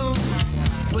know,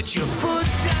 put your foot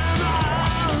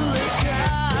down, let's go.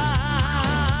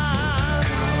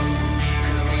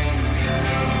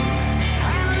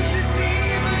 How is this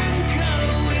even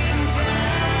going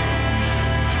down?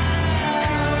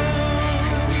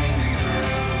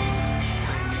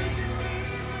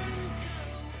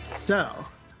 So,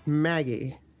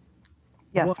 Maggie.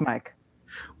 Yes, Mike.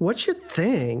 What's your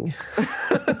thing?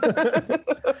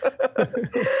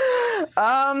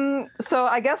 So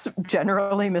I guess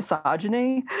generally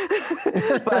misogyny,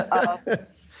 but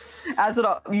as it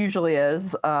usually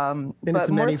is. In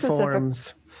its many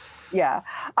forms. Yeah,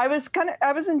 I was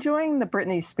enjoying the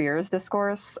Britney Spears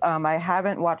discourse. I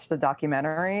haven't watched the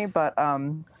documentary, but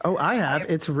I have.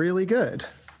 It's really good.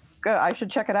 Good. I should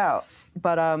check it out.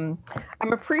 But I'm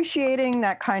appreciating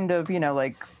that kind of,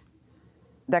 like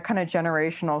that kind of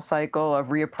generational cycle of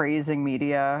reappraising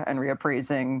media and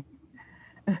reappraising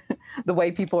the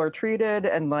way people are treated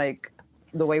and like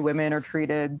the way women are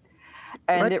treated.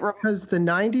 And because the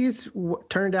 90s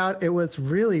turned out it was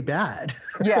really bad.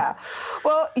 Yeah.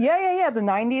 Well, yeah. The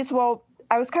 90s. Well,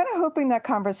 I was kind of hoping that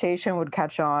conversation would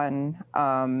catch on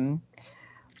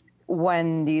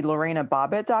when the Lorena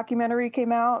Bobbitt documentary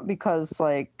came out, because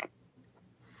like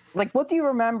what do you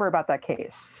remember about that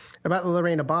case? About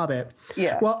Lorena Bobbitt?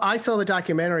 Yeah. Well, I saw the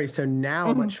documentary, so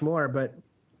now much more, but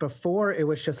before it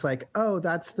was just like,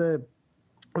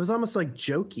 it was almost like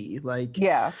jokey. Like,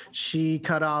 she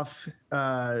cut off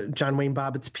John Wayne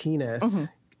Bobbitt's penis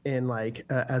in like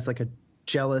as like a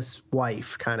jealous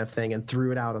wife kind of thing and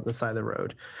threw it out on the side of the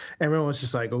road. Everyone was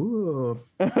just like, ooh,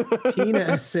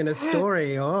 penis in a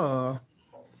story. Oh.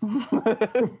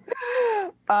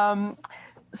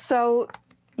 So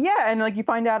yeah, and like you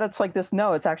find out it's like this.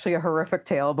 No, it's actually a horrific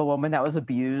tale of a woman that was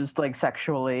abused, like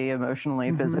sexually,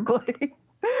 emotionally, physically.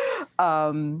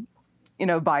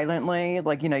 Violently,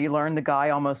 like, you learn the guy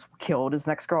almost killed his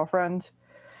next girlfriend.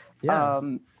 Yeah.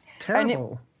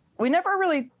 Terrible. We never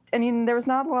really, there was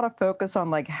not a lot of focus on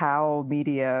like how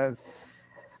media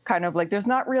kind of like, there's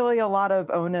not really a lot of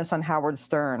onus on Howard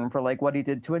Stern for like what he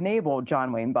did to enable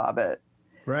John Wayne Bobbitt.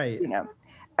 Right.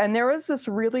 And there was this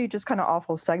really just kind of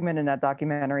awful segment in that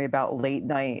documentary about late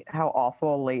night, how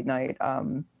awful late night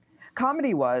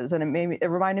comedy was, and it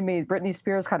reminded me. Britney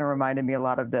Spears kind of reminded me a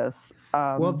lot of this.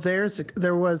 Well, there's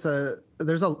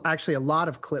actually a lot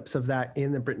of clips of that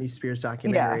in the Britney Spears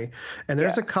documentary, and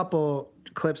there's a couple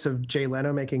clips of Jay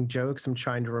Leno making jokes. I'm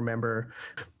trying to remember,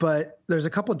 but there's a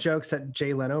couple jokes that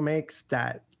Jay Leno makes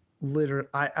that literally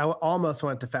I almost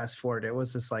wanted to fast forward. It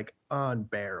was just like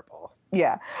unbearable.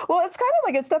 Yeah. Well, it's kind of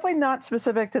like, it's definitely not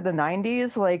specific to the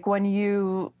 90s. Like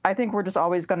I think we're just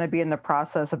always going to be in the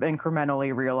process of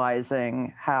incrementally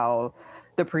realizing how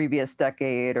the previous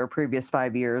decade or previous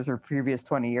 5 years or previous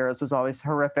 20 years was always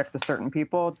horrific to certain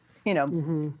people,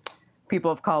 people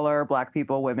of color, Black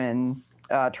people, women,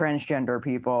 transgender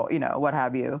people, what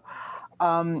have you.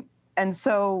 And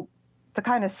so to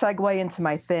kind of segue into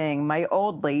my thing, my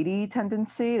old lady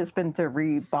tendency has been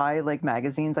to buy like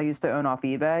magazines I used to own off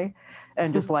eBay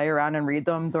and just lay around and read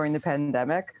them during the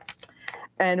pandemic.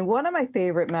 And one of my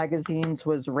favorite magazines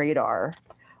was Radar.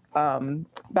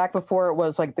 Back before it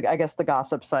was like, the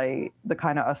gossip site, the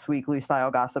kind of Us Weekly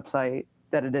style gossip site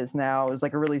that it is now. It was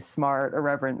like a really smart,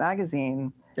 irreverent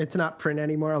magazine. It's not print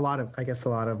anymore. A lot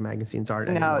of magazines aren't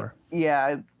anymore.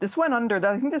 Yeah, this went under.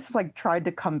 I think this is like tried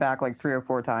to come back like 3 or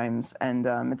 4 times, and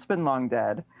it's been long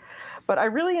dead. But I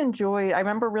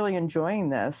remember really enjoying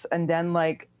this. And then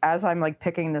like, as I'm like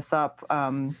picking this up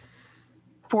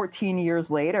 14 years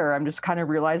later, I'm just kind of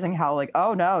realizing how like,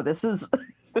 oh no, this is,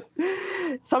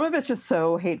 some of it's just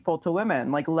so hateful to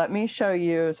women. Like, let me show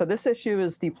you. So this issue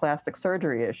is the plastic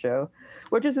surgery issue,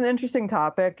 which is an interesting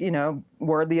topic,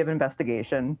 worthy of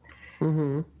investigation.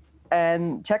 Mm-hmm.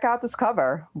 And check out this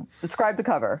cover. Describe the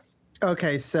cover.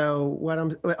 Okay, so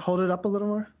hold it up a little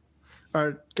more,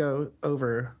 or go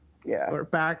over. Yeah. Or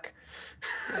back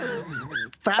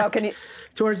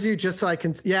towards you, just so I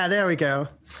can. Yeah, there we go.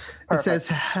 Perfect. It says,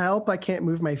 "Help! I can't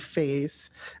move my face."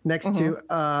 Next to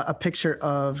a picture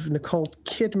of Nicole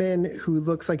Kidman, who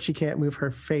looks like she can't move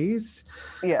her face.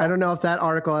 Yeah. I don't know if that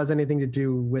article has anything to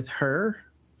do with her.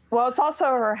 Well, it's also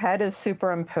her head is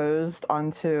superimposed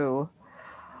onto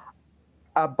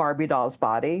a Barbie doll's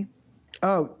body.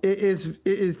 Oh, it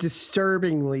is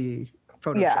disturbingly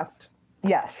photoshopped.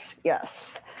 Yeah.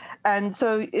 Yes. And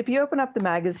so if you open up the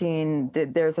magazine,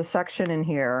 there's a section in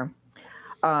here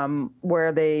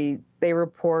where they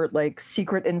report like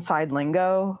secret inside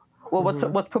lingo. Well, what's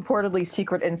purportedly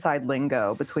secret inside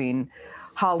lingo between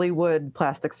Hollywood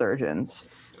plastic surgeons.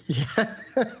 Yeah.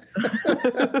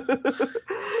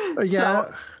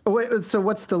 Yeah. So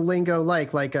what's the lingo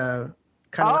like? Like a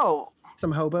kind of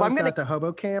some hobos at the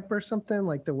hobo camp or something?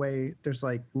 Like the way there's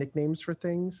like nicknames for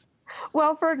things?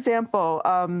 Well, for example,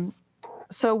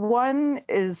 so one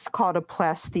is called a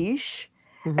plastiche.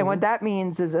 Mm-hmm. And what that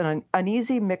means is an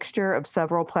uneasy mixture of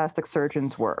several plastic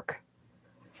surgeons' work.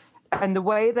 And the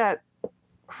way that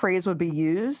phrase would be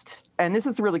used, and this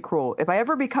is really cruel, if I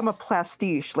ever become a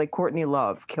plastiche like Courtney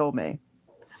Love, kill me.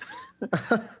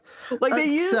 Like they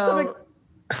use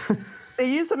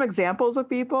they use some examples of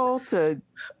people to.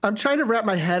 I'm trying to wrap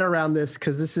my head around this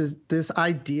because this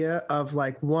idea of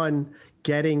like one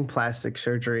getting plastic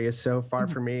surgery is so far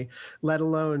from me, let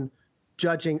alone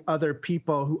judging other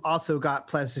people who also got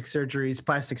plastic surgery.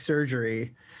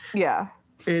 Yeah.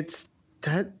 That's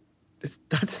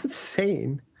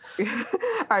insane. All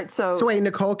right, so wait,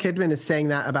 Nicole Kidman is saying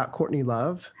that about Courtney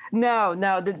Love? No,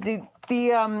 the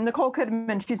Nicole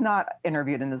Kidman, she's not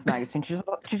interviewed in this magazine.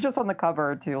 She's just on the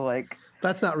cover to like.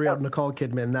 That's not real Nicole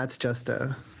Kidman. That's just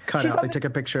a cutout they took a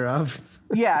picture of.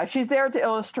 Yeah, she's there to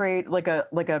illustrate like a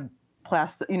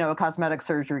plastic, a cosmetic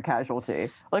surgery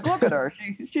casualty. Like, look at her,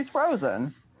 she's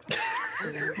frozen.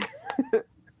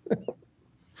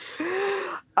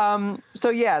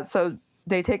 So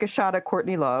they take a shot at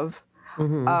Courtney Love.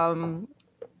 Mm-hmm.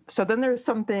 So then there's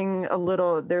some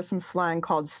slang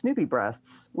called Snoopy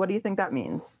breasts. What do you think that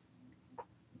means?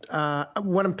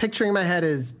 What I'm picturing in my head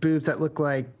is boobs that look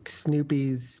like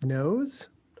Snoopy's nose.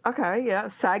 Okay, yeah.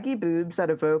 Saggy boobs that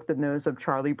evoke the nose of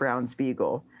Charlie Brown's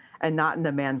beagle, and not in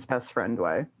the man's best friend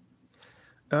way.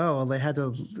 Oh, well, they had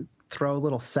to throw a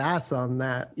little sass on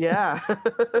that. Yeah.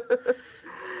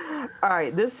 All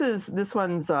right, this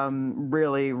one's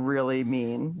really, really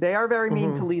mean. They are very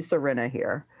mean to Lisa Rinna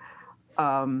here.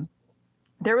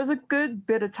 There was a good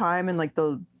bit of time in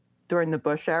during the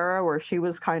Bush era where she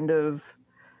was kind of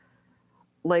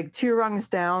like 2 rungs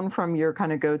down from your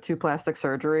kind of go-to plastic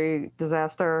surgery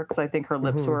disaster, because I think her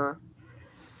lips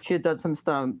she had done some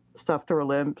stuff to her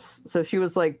lips. So she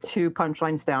was like 2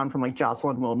 punchlines down from like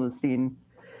Jocelyn Wildenstein.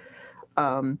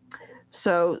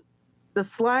 So the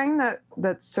slang that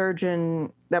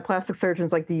plastic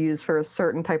surgeons like to use for a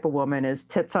certain type of woman is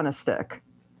tits on a stick.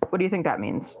 What do you think that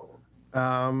means?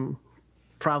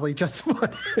 Probably just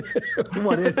what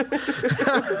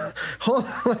hold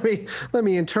on, let me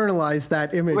internalize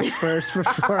that image first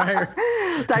before I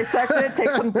dissect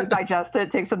it, digest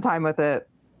it, take some time with it.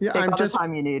 Yeah, take all the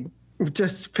time you need.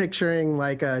 Just picturing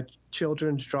like a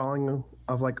children's drawing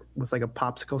of with a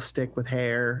popsicle stick with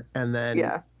hair and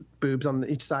then boobs on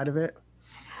each side of it.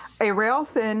 A rail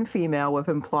thin female with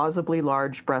implausibly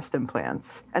large breast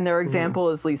implants, and their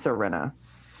example is Lisa Rinna.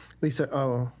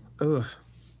 Ugh.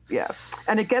 Yeah,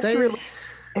 and it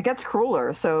gets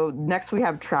crueler. So next we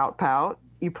have Trout Pout.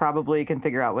 You probably can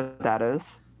figure out what that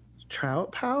is.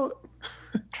 Trout Pout?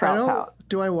 Trout Pout.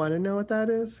 Do I want to know what that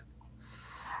is?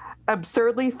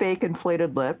 Absurdly fake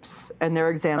inflated lips, and their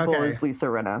example is Lisa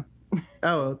Rinna.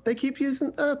 Oh, they keep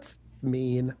using that's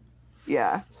mean.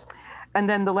 Yeah, and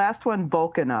then the last one,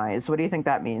 vulcanize. What do you think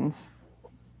that means?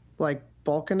 Like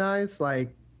balkanize,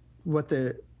 like what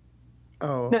the?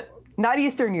 Oh, no, not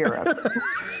Eastern Europe.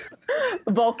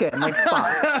 Vulcan, like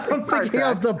spot. I'm thinking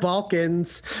of the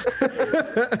Balkans.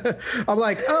 I'm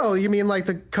like, oh, you mean like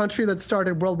the country that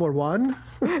started World War I?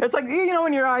 It's like,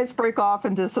 when your eyes break off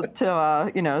into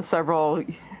several.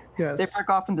 Yes. They break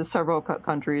off into several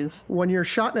countries. When you're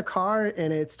shot in a car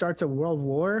and it starts a world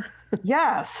war.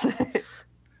 Yes.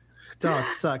 Oh, it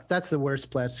sucks. That's the worst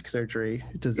plastic surgery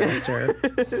disaster.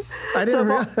 I didn't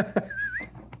realize.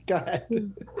 Go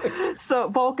ahead. So,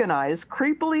 vulcanize,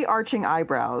 creepily arching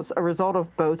eyebrows, a result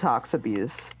of Botox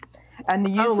abuse. And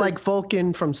the use like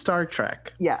Vulcan from Star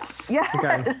Trek. Yes. Yeah.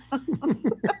 Okay.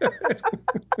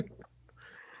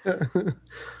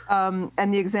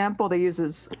 And the example they use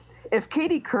is, if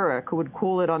Katie Couric would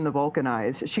cool it on the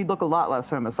vulcanize, she'd look a lot less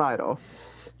homicidal.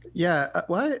 Yeah.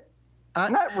 What?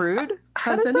 Isn't that rude?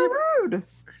 That is so rude.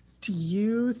 Do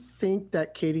you think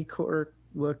that Katie Couric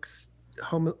looks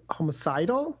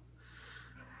homicidal?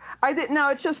 No,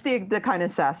 it's just the kind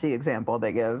of sassy example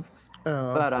they give.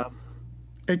 Oh. But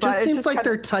it just seems like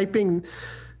they're typing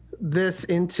this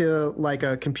into like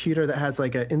a computer that has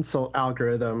like an insult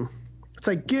algorithm. It's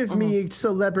like, give me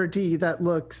celebrity that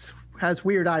has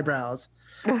weird eyebrows.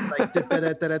 Like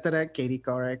Katie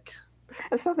Couric.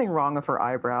 There's nothing wrong with her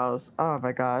eyebrows. Oh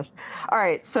my gosh. All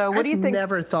right, so what do you think? I've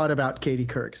never thought about Katie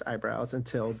Couric's eyebrows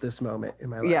until this moment in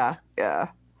my life. Yeah.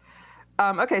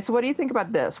 Okay, so what do you think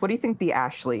about this? What do you think the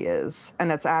Ashley is? And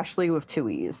that's Ashley with 2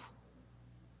 E's.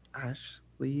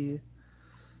 Ashley?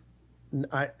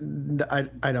 I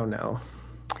don't know.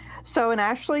 So an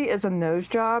Ashley is a nose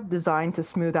job designed to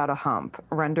smooth out a hump,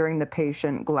 rendering the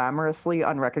patient glamorously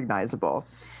unrecognizable.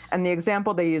 And the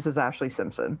example they use is Ashley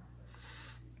Simpson.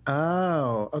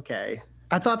 Oh, okay.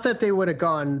 I thought that they would have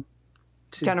gone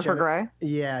to Jennifer Grey?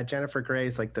 Yeah, Jennifer Grey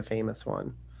is like the famous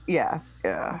one. Yeah.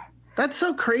 That's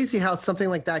so crazy how something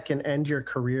like that can end your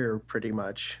career pretty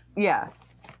much. Yeah.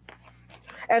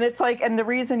 And it's like, and the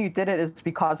reason you did it is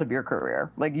because of your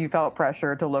career. Like you felt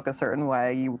pressure to look a certain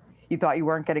way. You thought you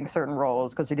weren't getting certain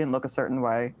roles because you didn't look a certain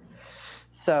way.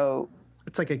 So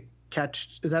it's like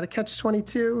is that a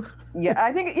catch-22? Yeah,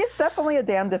 I think it's definitely a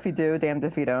damned if you do, damned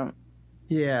if you don't.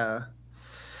 Yeah.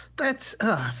 That's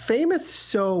Fame is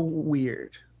so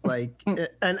weird. Like,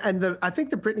 I think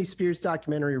the Britney Spears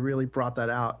documentary really brought that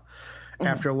out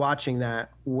after watching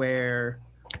that, where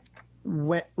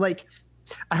like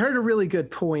I heard a really good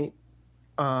point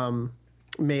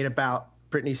made about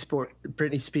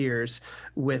Britney Spears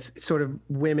with sort of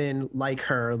women like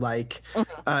her, like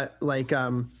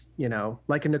you know,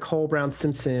 like a Nicole Brown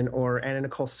Simpson or Anna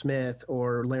Nicole Smith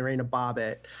or Lorena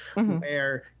Bobbitt,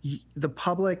 where the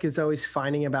public is always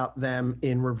finding about them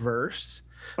in reverse.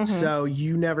 So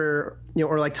you never, you know,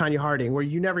 or like Tonya Harding, where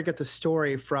you never get the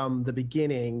story from the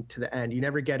beginning to the end. You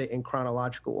never get it in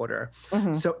chronological order.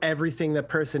 So everything the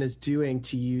person is doing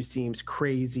to you seems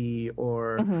crazy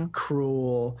or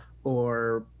cruel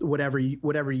or whatever you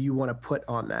want to put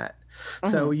on that.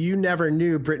 So you never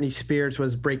knew Britney Spears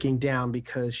was breaking down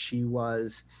because she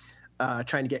was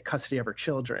trying to get custody of her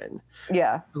children.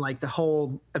 Yeah. Like the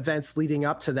whole events leading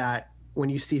up to that, when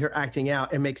you see her acting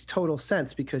out, it makes total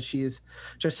sense because she is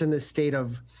just in this state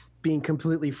of being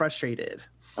completely frustrated.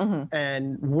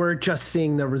 And we're just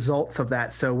seeing the results of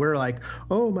that. So we're like,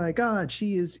 oh my God,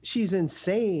 she's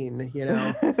insane, you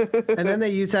know? And then they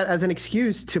use that as an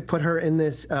excuse to put her in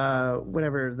this,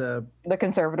 whatever the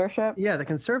conservatorship. Yeah. The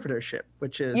conservatorship,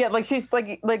 which is. Yeah. Like she's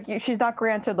like she's not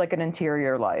granted like an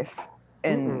interior life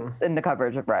in the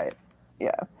coverage of Right.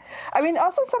 Yeah. I mean,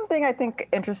 also something I think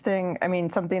interesting. I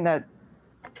mean, something that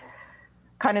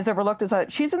kind of is overlooked is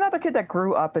that she's another kid that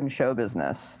grew up in show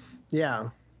business. Yeah.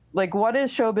 Like, what is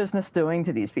show business doing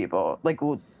to these people? Like,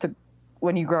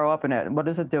 when you grow up in it, what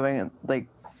is it doing? Like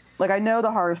I know the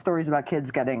horror stories about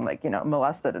kids getting, like, you know,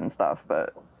 molested and stuff,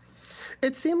 but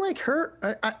it seemed like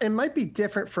it might be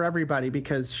different for everybody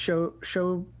because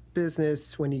show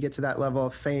business, when you get to that level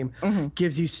of fame,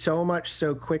 gives you so much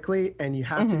so quickly, and you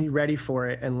have to be ready for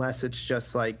it, unless it's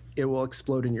just like it will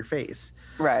explode in your face.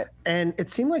 Right. And it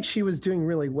seemed like she was doing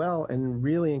really well and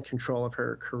really in control of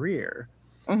her career.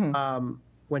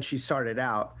 When she started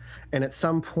out, and at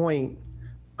some point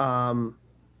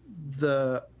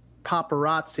the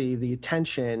paparazzi, the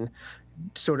attention,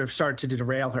 sort of started to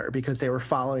derail her because they were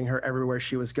following her everywhere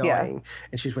she was going,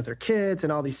 and she's with her kids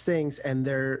and all these things, and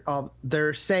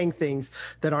they're saying things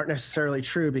that aren't necessarily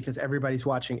true because everybody's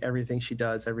watching everything she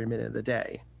does every minute of the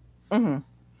day.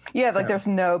 Yeah, like there's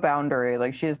no boundary,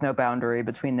 like she has no boundary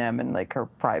between them and like her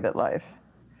private life.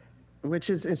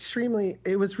 Which is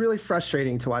it was really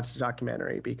frustrating to watch the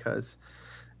documentary because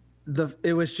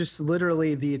it was just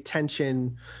literally the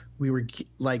attention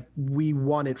we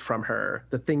wanted from her,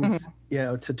 the things, you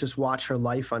know, to just watch her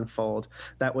life unfold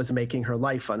that was making her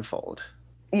life unfold.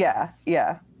 Yeah.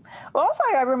 Yeah. Well, also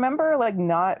I remember like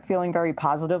not feeling very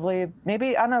positively.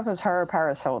 Maybe, I don't know if it was her or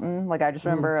Paris Hilton. Like I just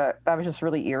remember I was just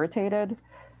really irritated.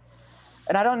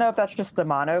 And I don't know if that's just the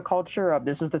monoculture of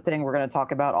this is the thing we're going to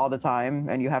talk about all the time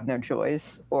and you have no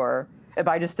choice, or if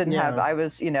I just didn't I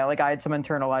was, you know, like I had some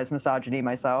internalized misogyny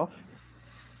myself.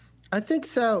 I think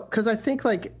so. Cause I think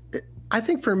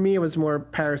for me, it was more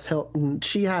Paris Hilton.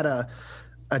 She had a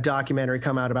documentary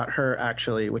come out about her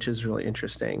actually, which is really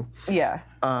interesting. Yeah.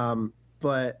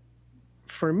 But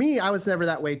for me, I was never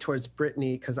that way towards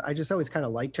Britney because I just always kind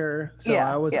of liked her. So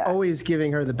I was always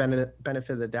giving her the benefit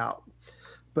of the doubt.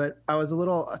 But I was a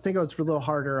little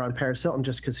harder on Paris Hilton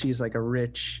just because she's like a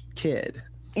rich kid.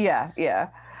 Yeah, yeah.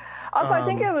 Also, I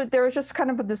think there was just kind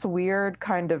of this weird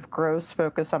kind of gross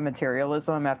focus on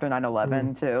materialism after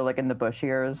 9/11 too, like in the Bush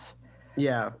years.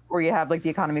 Yeah. Where you have like the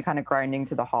economy kind of grinding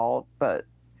to the halt, but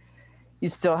you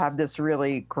still have this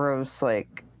really gross,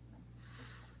 like,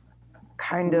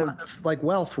 kind of like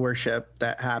wealth worship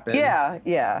that happens. Yeah,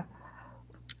 yeah.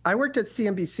 I worked at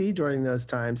CNBC during those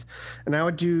times, and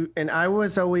I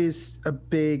was always a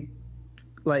big,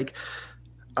 like,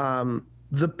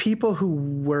 the people who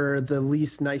were the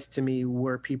least nice to me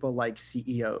were people like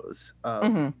CEOs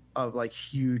of like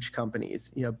huge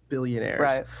companies, you know, billionaires,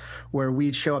 right, where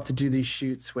we'd show up to do these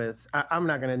shoots with, I'm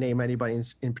not going to name anybody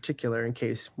in particular in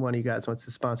case one of you guys wants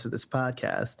to sponsor this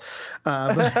podcast.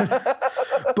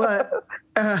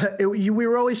 We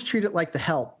were always treated like the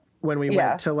help when we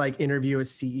went to like interview a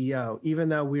CEO, even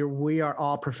though we are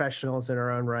all professionals in our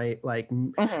own right, like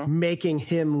making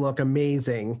him look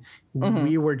amazing.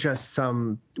 We were just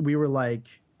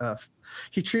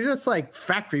he treated us like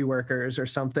factory workers or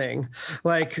something,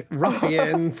 like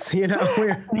ruffians, you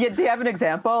know. Do you have an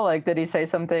example? Like, did he say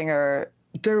something or?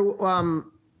 There, you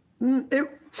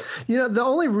know, the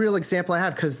only real example I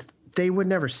have, because they would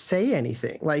never say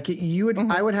anything. Like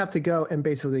I would have to go and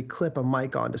basically clip a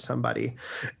mic onto somebody,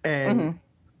 and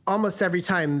almost every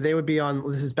time they would be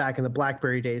on, this is back in the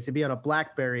BlackBerry days, they'd be on a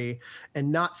BlackBerry and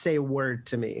not say a word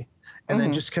to me. and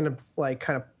then just kind of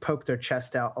poke their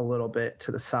chest out a little bit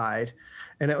to the side.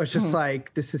 And it was just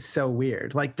like, this is so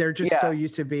weird. Like they're just so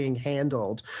used to being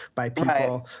handled by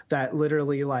people that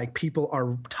literally like people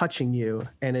are touching you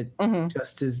and it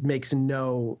just makes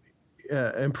no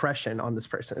impression on this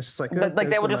person. It's just like, like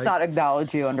they will just not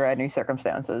acknowledge you under any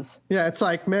circumstances. Yeah, it's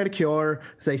like manicure.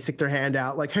 They stick their hand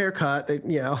out, like haircut. They,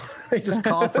 they just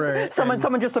call for it.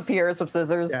 Someone just appears with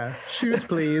scissors. Yeah, shoes,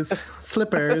 please,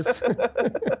 slippers.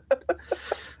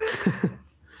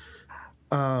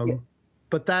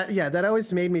 But that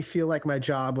always made me feel like my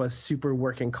job was super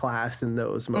working class in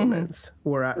those moments.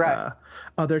 Where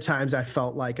other times I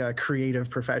felt like a creative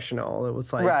professional. It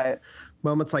was like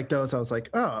moments like those. I was like,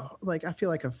 oh, like I feel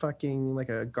like a fucking like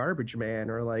a garbage man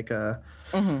or like a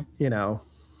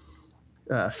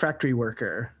factory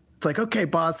worker. It's like, okay,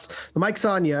 boss, the mic's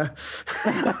on you.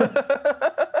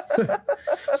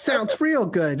 Sounds real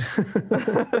good.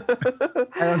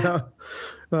 I don't know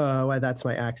why that's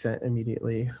my accent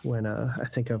immediately when I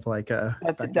think of like a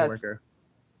factory worker.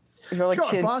 You're like,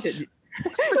 sure, boss.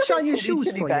 Spit shine your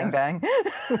shoes for bang, you. Bang.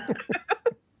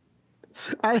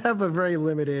 I have a very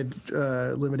limited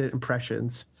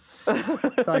impressions.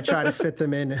 I try to fit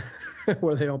them in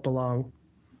where they don't belong.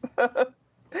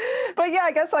 But yeah,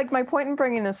 I guess like my point in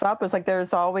bringing this up is like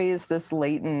there's always this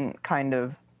latent kind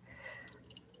of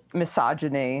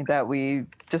misogyny that we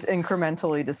just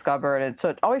incrementally discover, and it's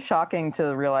always shocking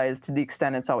to realize to the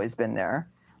extent it's always been there.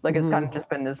 Like it's kind of just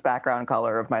been this background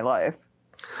color of my life.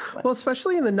 Well,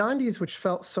 especially in the 90s, which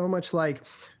felt so much like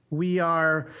we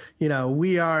are in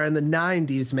the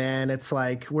 90s, man. It's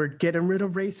like we're getting rid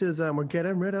of racism, we're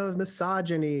getting rid of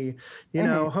misogyny,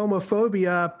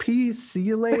 homophobia, peace, see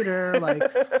you later. Like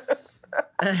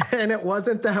and it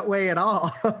wasn't that way at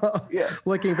all.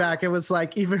 Looking back, it was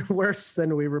like even worse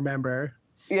than we remember.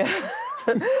 Yeah.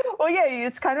 Well, yeah,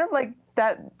 it's kind of like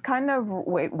that kind of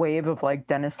wave of like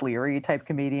Dennis Leary type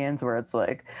comedians where it's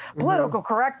like political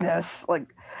correctness.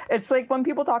 Like it's like when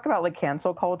people talk about like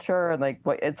cancel culture and like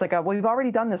it's like we've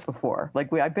already done this before.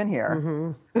 Like I've been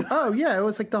here. Oh yeah, it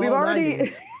was like the whole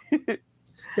 90s.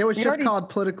 It was just called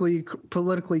politically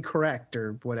correct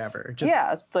or whatever.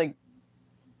 It's like.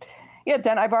 Yeah,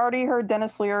 I've already heard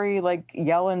Dennis Leary like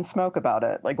yell and smoke about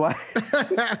it. Like what?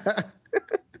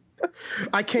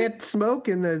 I can't smoke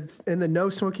in the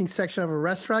no smoking section of a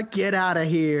restaurant. Get out of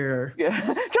here.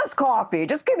 Yeah. Just coffee.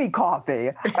 Just give me coffee.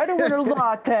 I don't want a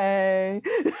latte.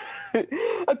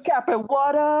 A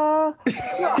cappuccino.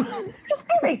 Just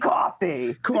give me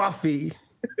coffee. Coffee.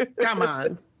 Come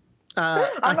on.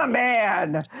 I'm a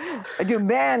man. I do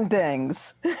man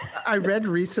things. I read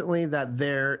recently that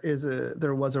there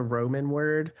was a Roman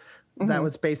word that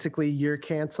was basically "you're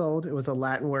canceled." It was a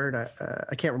Latin word.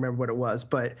 I can't remember what it was,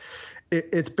 but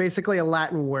it's basically a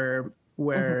Latin word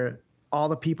where all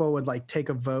the people would like take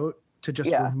a vote to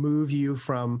just remove you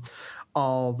from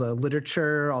all the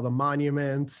literature, all the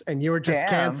monuments, and you were just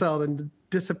canceled and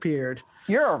disappeared.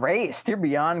 You're erased. You're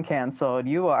beyond canceled.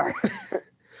 You are.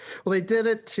 Well, they did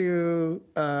it to,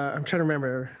 I'm trying to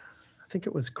remember, I think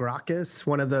it was Gracchus,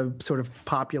 one of the sort of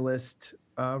populist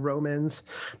Romans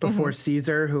before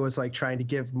Caesar, who was like trying to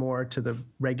give more to the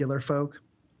regular folk.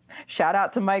 Shout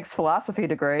out to Mike's philosophy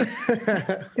degree.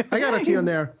 I got a few in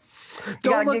there.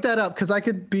 Don't look that up because I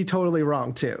could be totally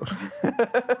wrong too.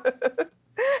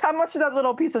 How much did that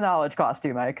little piece of knowledge cost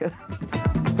you, Mike?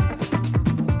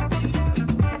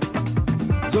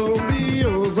 Zombie,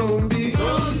 oh zombie.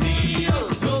 Zombie,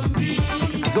 oh zombie.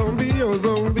 Zombie, oh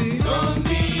zombie.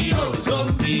 Zombie, oh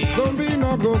zombie. Zombie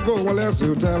not go unless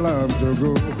you tell him to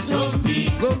go. Zombie.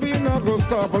 Zombie not go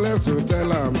stop unless you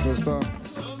tell him to stop.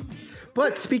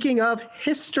 But speaking of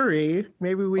history,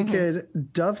 maybe we could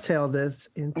dovetail this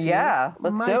into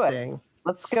let's do it. Thing.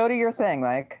 Let's go to your thing,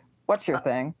 Mike. What's your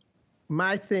thing?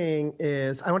 My thing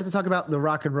is I wanted to talk about the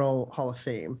Rock and Roll Hall of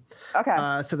Fame.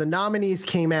 Okay. So the nominees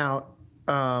came out.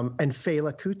 And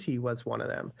Fela Kuti was one of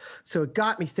them. So it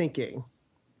got me thinking.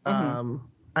 I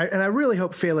really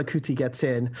hope Fela Kuti gets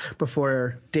in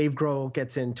before Dave Grohl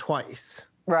gets in twice.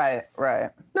 Right.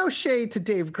 No shade to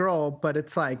Dave Grohl, but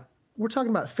it's like, we're talking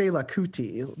about Fela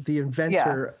Kuti, the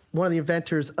inventor, one of the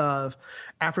inventors of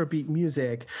Afrobeat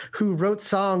music, who wrote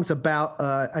songs about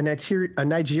a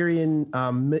Nigerian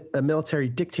military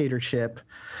dictatorship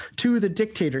to the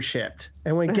dictatorship,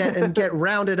 and would get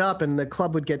rounded up, and the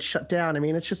club would get shut down. I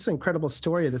mean, it's just an incredible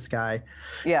story of this guy.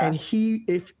 Yeah. And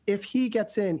if he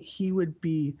gets in, he would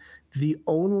be the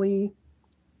only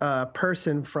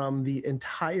person from the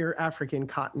entire African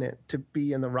continent to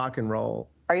be in the Rock and Roll.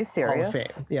 Are you serious? Hall of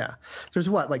Fame. Yeah. There's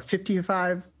like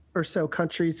 55 or so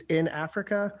countries in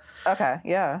Africa. Okay.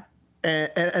 Yeah.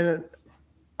 And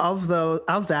of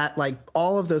that, like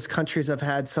all of those countries have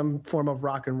had some form of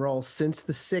rock and roll since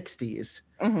the 60s.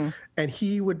 Mm-hmm. And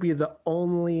he would be the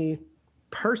only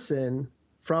person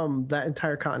from that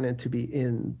entire continent to be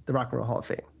in the Rock and Roll Hall of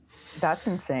Fame. That's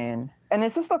insane. And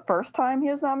is this the first time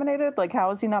he was nominated? Like,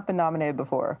 how has he not been nominated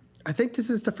before? I think this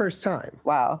is the first time.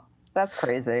 Wow. That's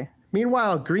crazy.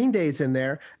 Meanwhile, Green Day's in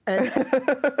there. And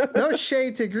no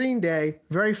shade to Green Day,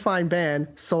 very fine band,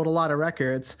 sold a lot of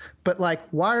records. But like,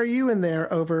 why are you in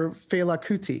there over Fela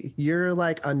Kuti? You're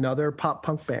like another pop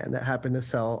punk band that happened to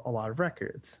sell a lot of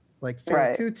records. Like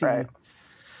Fela Kuti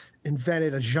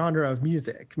invented a genre of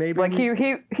music. Maybe like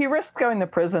he risked going to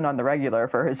prison on the regular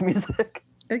for his music.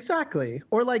 Exactly.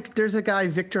 Or like there's a guy,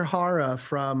 Victor Jara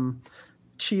from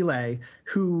Chile,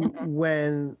 who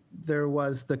when there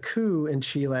was the coup in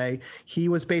Chile, he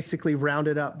was basically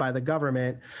rounded up by the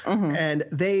government, and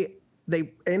they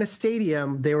in a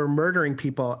stadium they were murdering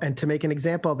people, and to make an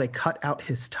example they cut out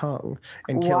his tongue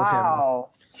and killed him. Wow.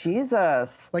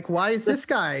 Jesus. Like, why is this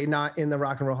guy not in the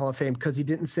Rock and Roll Hall of Fame? Because he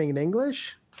didn't sing in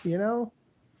English, you know?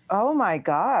 Oh my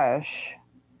gosh.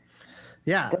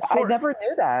 Yeah. I never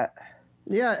knew that.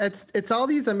 Yeah, it's all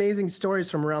these amazing stories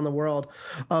from around the world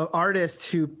of artists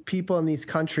who people in these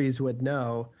countries would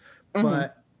know,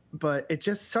 but it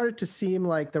just started to seem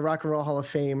like the Rock and Roll Hall of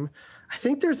Fame. I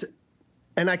think there's,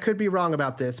 and I could be wrong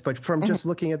about this, but from just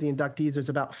looking at the inductees, there's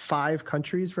about 5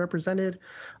 countries represented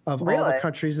of all the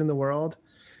countries in the world,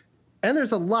 and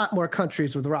there's a lot more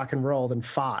countries with rock and roll than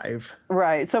 5.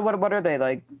 Right. So what are they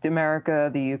like?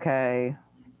 America, the UK.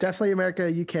 Definitely America,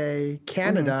 UK,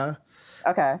 Canada.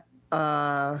 Okay.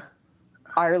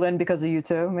 Ireland because of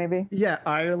U2, maybe? Yeah,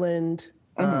 Ireland,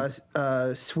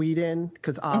 Sweden,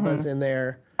 because ABBA's in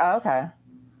there. Oh, okay.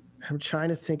 I'm trying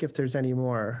to think if there's any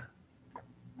more.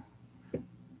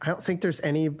 I don't think there's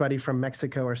anybody from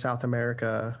Mexico or South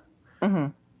America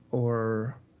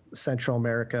or Central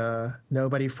America.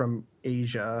 Nobody from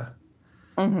Asia.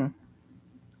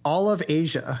 All of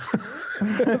Asia.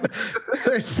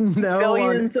 There's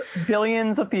no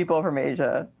billions of people from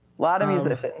Asia. A lot of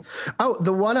musicians. Oh,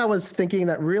 the one I was thinking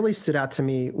that really stood out to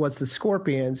me was the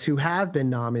Scorpions, who have been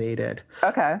nominated.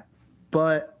 Okay.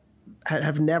 But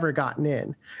have never gotten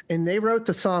in. And they wrote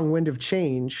the song Wind of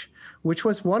Change, which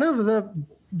was one of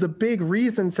the big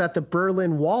reasons that the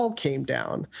Berlin Wall came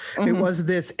down. It was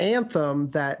this anthem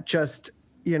that just,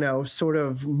 you know, sort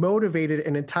of motivated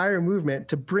an entire movement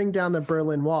to bring down the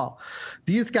Berlin Wall.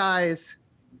 These guys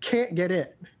can't get in.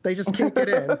 They just can't get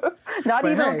in. Not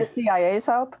even with the CIA's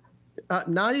help?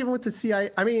 Not even with the CIA.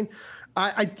 I mean,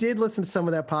 I did listen to some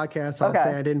of that podcast. I'll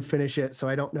say I didn't finish it, so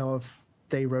I don't know if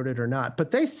they wrote it or not. But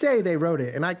they say they wrote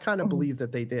it, and I kind of believe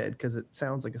that they did because it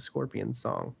sounds like a Scorpions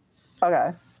song.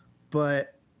 Okay.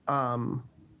 But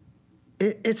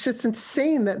it's just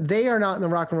insane that they are not in the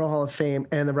Rock and Roll Hall of Fame,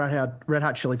 and the Red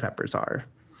Hot Chili Peppers are.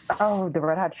 Oh, the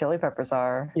Red Hot Chili Peppers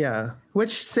are. Yeah,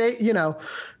 which say, you know,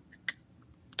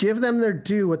 give them their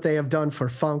due what they have done for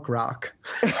funk rock.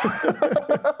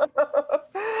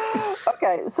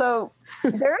 Okay, so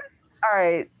there's all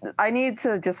right. I need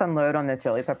to just unload on the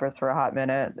Chili Peppers for a hot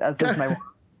minute, as is my.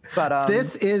 But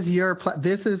this is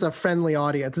this is a friendly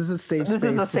audience. This is a safe space.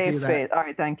 This is a safe space. All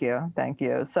right, thank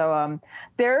you. So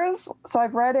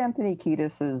I've read Anthony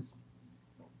Kiedis's.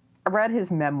 I read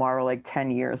his memoir like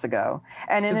 10 years ago,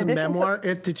 and in addition, memoir.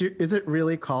 Is it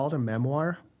really called a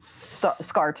memoir?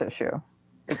 Scar Tissue,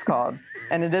 it's called,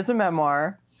 and it is a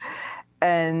memoir,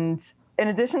 and in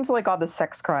addition to like all the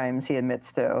sex crimes he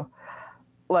admits to,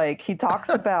 like he talks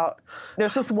about,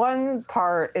 there's this one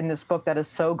part in this book that is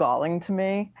so galling to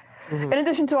me. In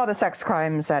addition to all the sex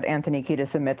crimes that Anthony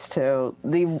Kiedis admits to,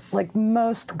 the like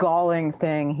most galling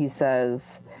thing he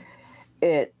says,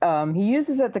 he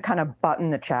uses it to kind of button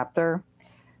the chapter.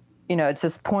 You know, it's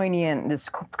this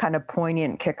kind of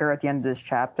poignant kicker at the end of this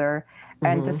chapter.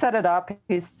 And to set it up,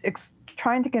 he's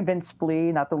trying to convince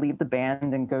Flea not to leave the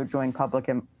band and go join Public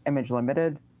Image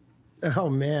Limited. Oh,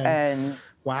 man. And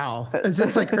wow. Is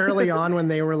this like early on when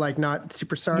they were like not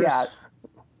superstars?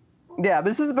 Yeah,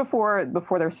 this is before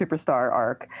their superstar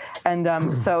arc.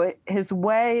 And so his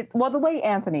way, well, the way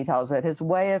Anthony tells it, his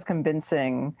way of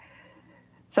convincing.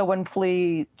 So when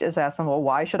Flea is asking, well,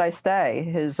 why should I stay?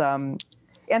 His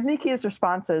Anthony Kiedis'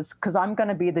 response is, because I'm going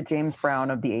to be the James Brown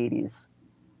of the 80s.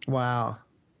 Wow.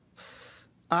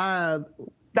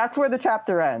 That's where the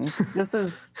chapter ends. This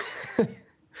is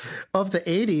of the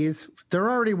 80s. There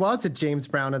already was a James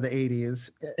Brown of the 80s,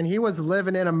 and he was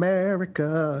living in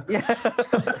America. Yeah.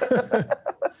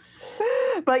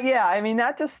 But yeah, I mean,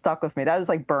 that just stuck with me. That was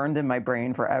like burned in my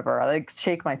brain forever. I like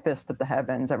shake my fist at the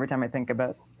heavens every time I think of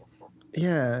it.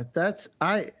 Yeah,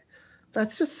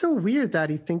 That's just so weird that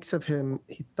he thinks of him.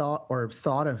 He thought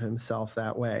of himself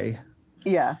that way.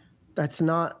 Yeah.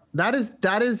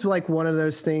 That is like one of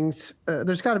those things.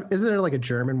 Is there like a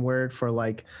German word for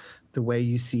like the way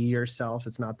you see yourself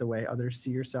is not the way others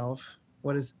see yourself?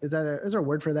 Is there a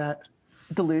word for that?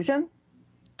 Delusion?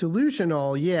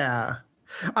 Delusional, yeah.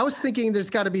 I was thinking there's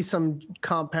got to be some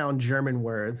compound German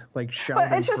word like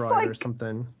Schadenfreude or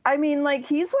something. I mean, like,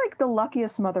 he's like the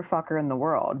luckiest motherfucker in the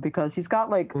world because he's got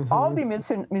like all the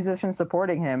musicians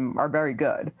supporting him are very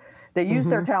good. They use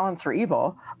their talents for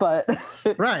evil, but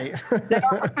right. They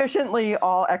are efficiently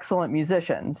all excellent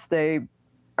musicians. They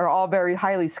are all very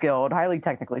highly skilled, highly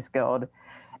technically skilled.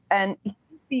 And he's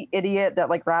the idiot that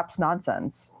like raps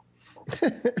nonsense.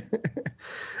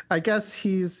 I guess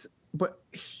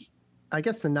I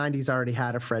guess the 90s already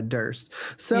had a Fred Durst.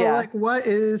 So like what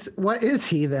is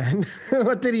he then?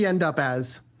 What did he end up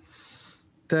as?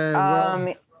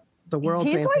 The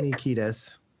world's Anthony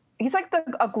Kiedis. He's like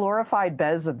a glorified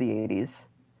Bez of the 80s.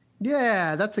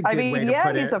 Yeah, that's a good way to put it.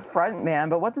 Yeah, he's a front man,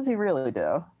 but what does he really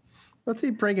do? What's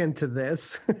he bring into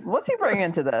this?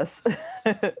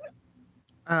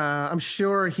 I'm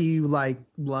sure he like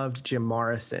loved Jim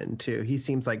Morrison too. He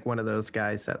seems like one of those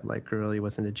guys that like really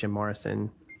was into Jim Morrison.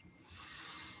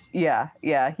 Yeah,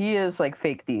 he is like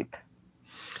fake deep.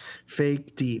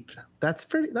 Fake deep. That's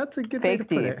a good way to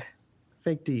put it.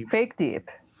 Fake deep. Fake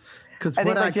deep. Because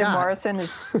what I Jim got, Morrison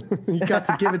is... you got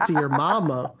to give it to your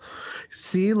mama.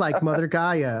 See, like Mother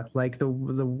Gaia, like the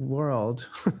world.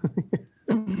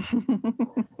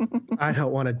 I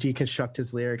don't want to deconstruct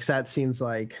his lyrics. That seems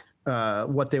like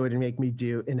what they would make me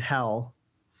do in hell.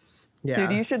 Yeah,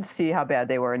 dude, you should see how bad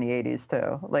they were in the 80s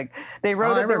too. Like they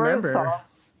wrote a song.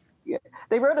 Yeah,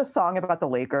 they wrote a song about the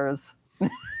Lakers.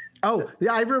 Oh,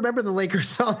 yeah, I remember the Lakers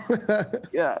song.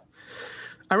 Yeah.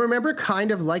 I remember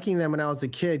kind of liking them when I was a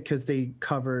kid because they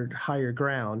covered Higher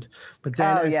Ground. But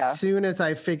then as soon as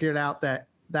I figured out that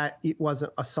it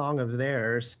wasn't a song of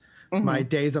theirs, my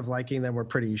days of liking them were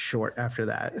pretty short after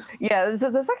that. Yeah, does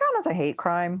that count as a hate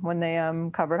crime when they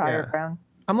covered Higher Ground?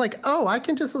 I'm like, oh, I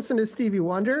can just listen to Stevie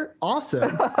Wonder?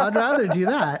 Awesome. I'd rather do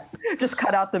that. Just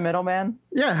cut out the middleman?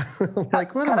 Yeah.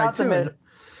 Like, what am I doing?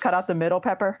 Cut out the middle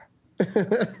pepper?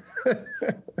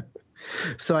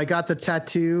 So I got the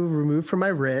tattoo removed from my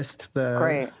wrist.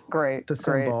 The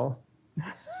symbol,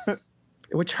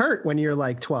 which hurt when you're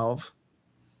like 12.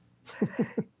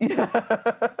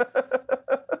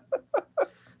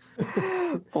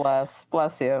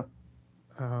 Bless you.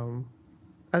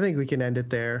 I think we can end it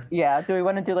there. Yeah. Do we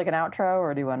want to do like an outro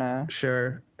or do you want to?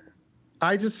 Sure.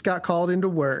 I just got called into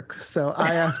work, so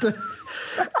I have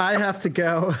to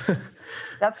go.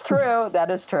 That's true. That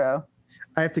is true.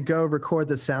 I have to go record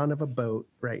the sound of a boat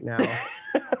right now.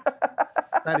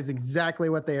 That is exactly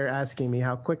what they are asking me.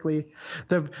 How quickly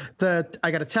I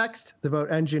got a text. The boat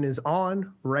engine is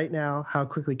on right now. How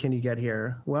quickly can you get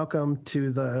here? Welcome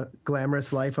to the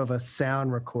glamorous life of a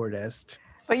sound recordist.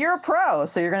 But you're a pro,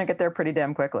 so you're going to get there pretty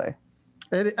damn quickly.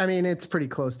 It's pretty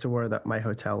close to where my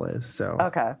hotel is. So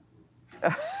okay.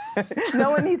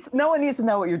 No one needs to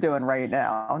know what you're doing right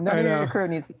now. None of your crew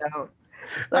needs to know.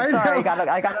 Like, sorry,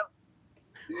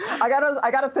 I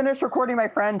gotta finish recording my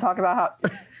friend talk about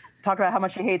how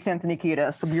much he hates Anthony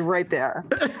Kiedis. I'll be right there.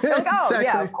 Like, oh exactly.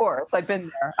 Yeah, of course. I've been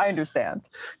there. I understand.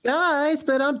 Guys,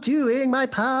 but I'm doing my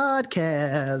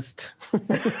podcast.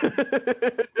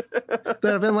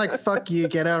 They've been like, fuck you,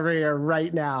 get over here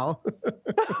right now.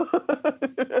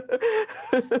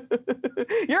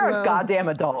 You're a goddamn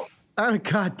adult. I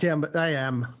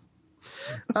am.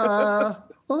 Well,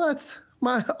 that's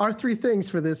our 3 things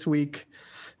for this week.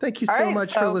 Thank you so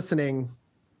much for listening.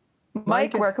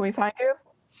 Mike, where can we find you?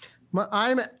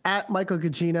 I'm at Michael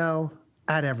Gugino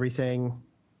at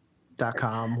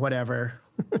everything.com, whatever,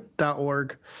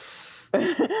 .org.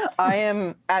 I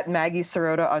am at Maggie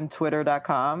Sirota on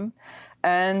Twitter.com.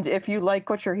 And if you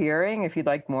like what you're hearing, if you'd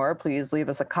like more, please leave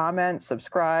us a comment,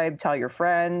 subscribe, tell your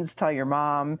friends, tell your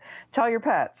mom, tell your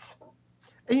pets.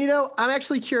 And, I'm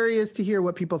actually curious to hear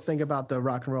what people think about the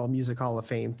Rock and Roll Music Hall of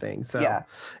Fame thing. So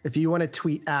if you want to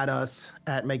tweet at us,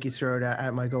 at Maggie Sirota,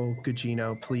 at Michael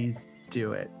Gugino, please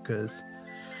do it, because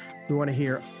we want to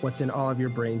hear what's in all of your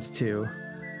brains, too.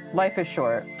 Life is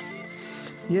short.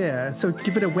 Yeah, so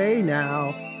give it away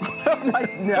now. No.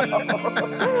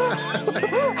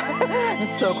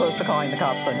 I'm so close to calling the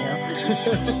cops on you.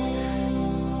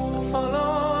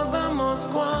 Follow the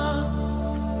Moskwa.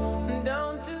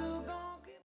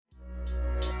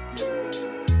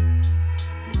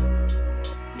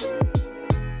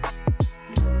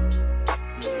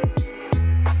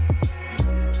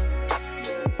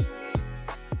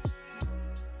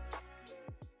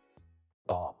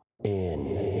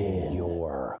 In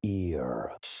your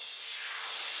ear.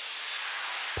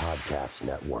 Podcast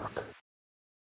Network.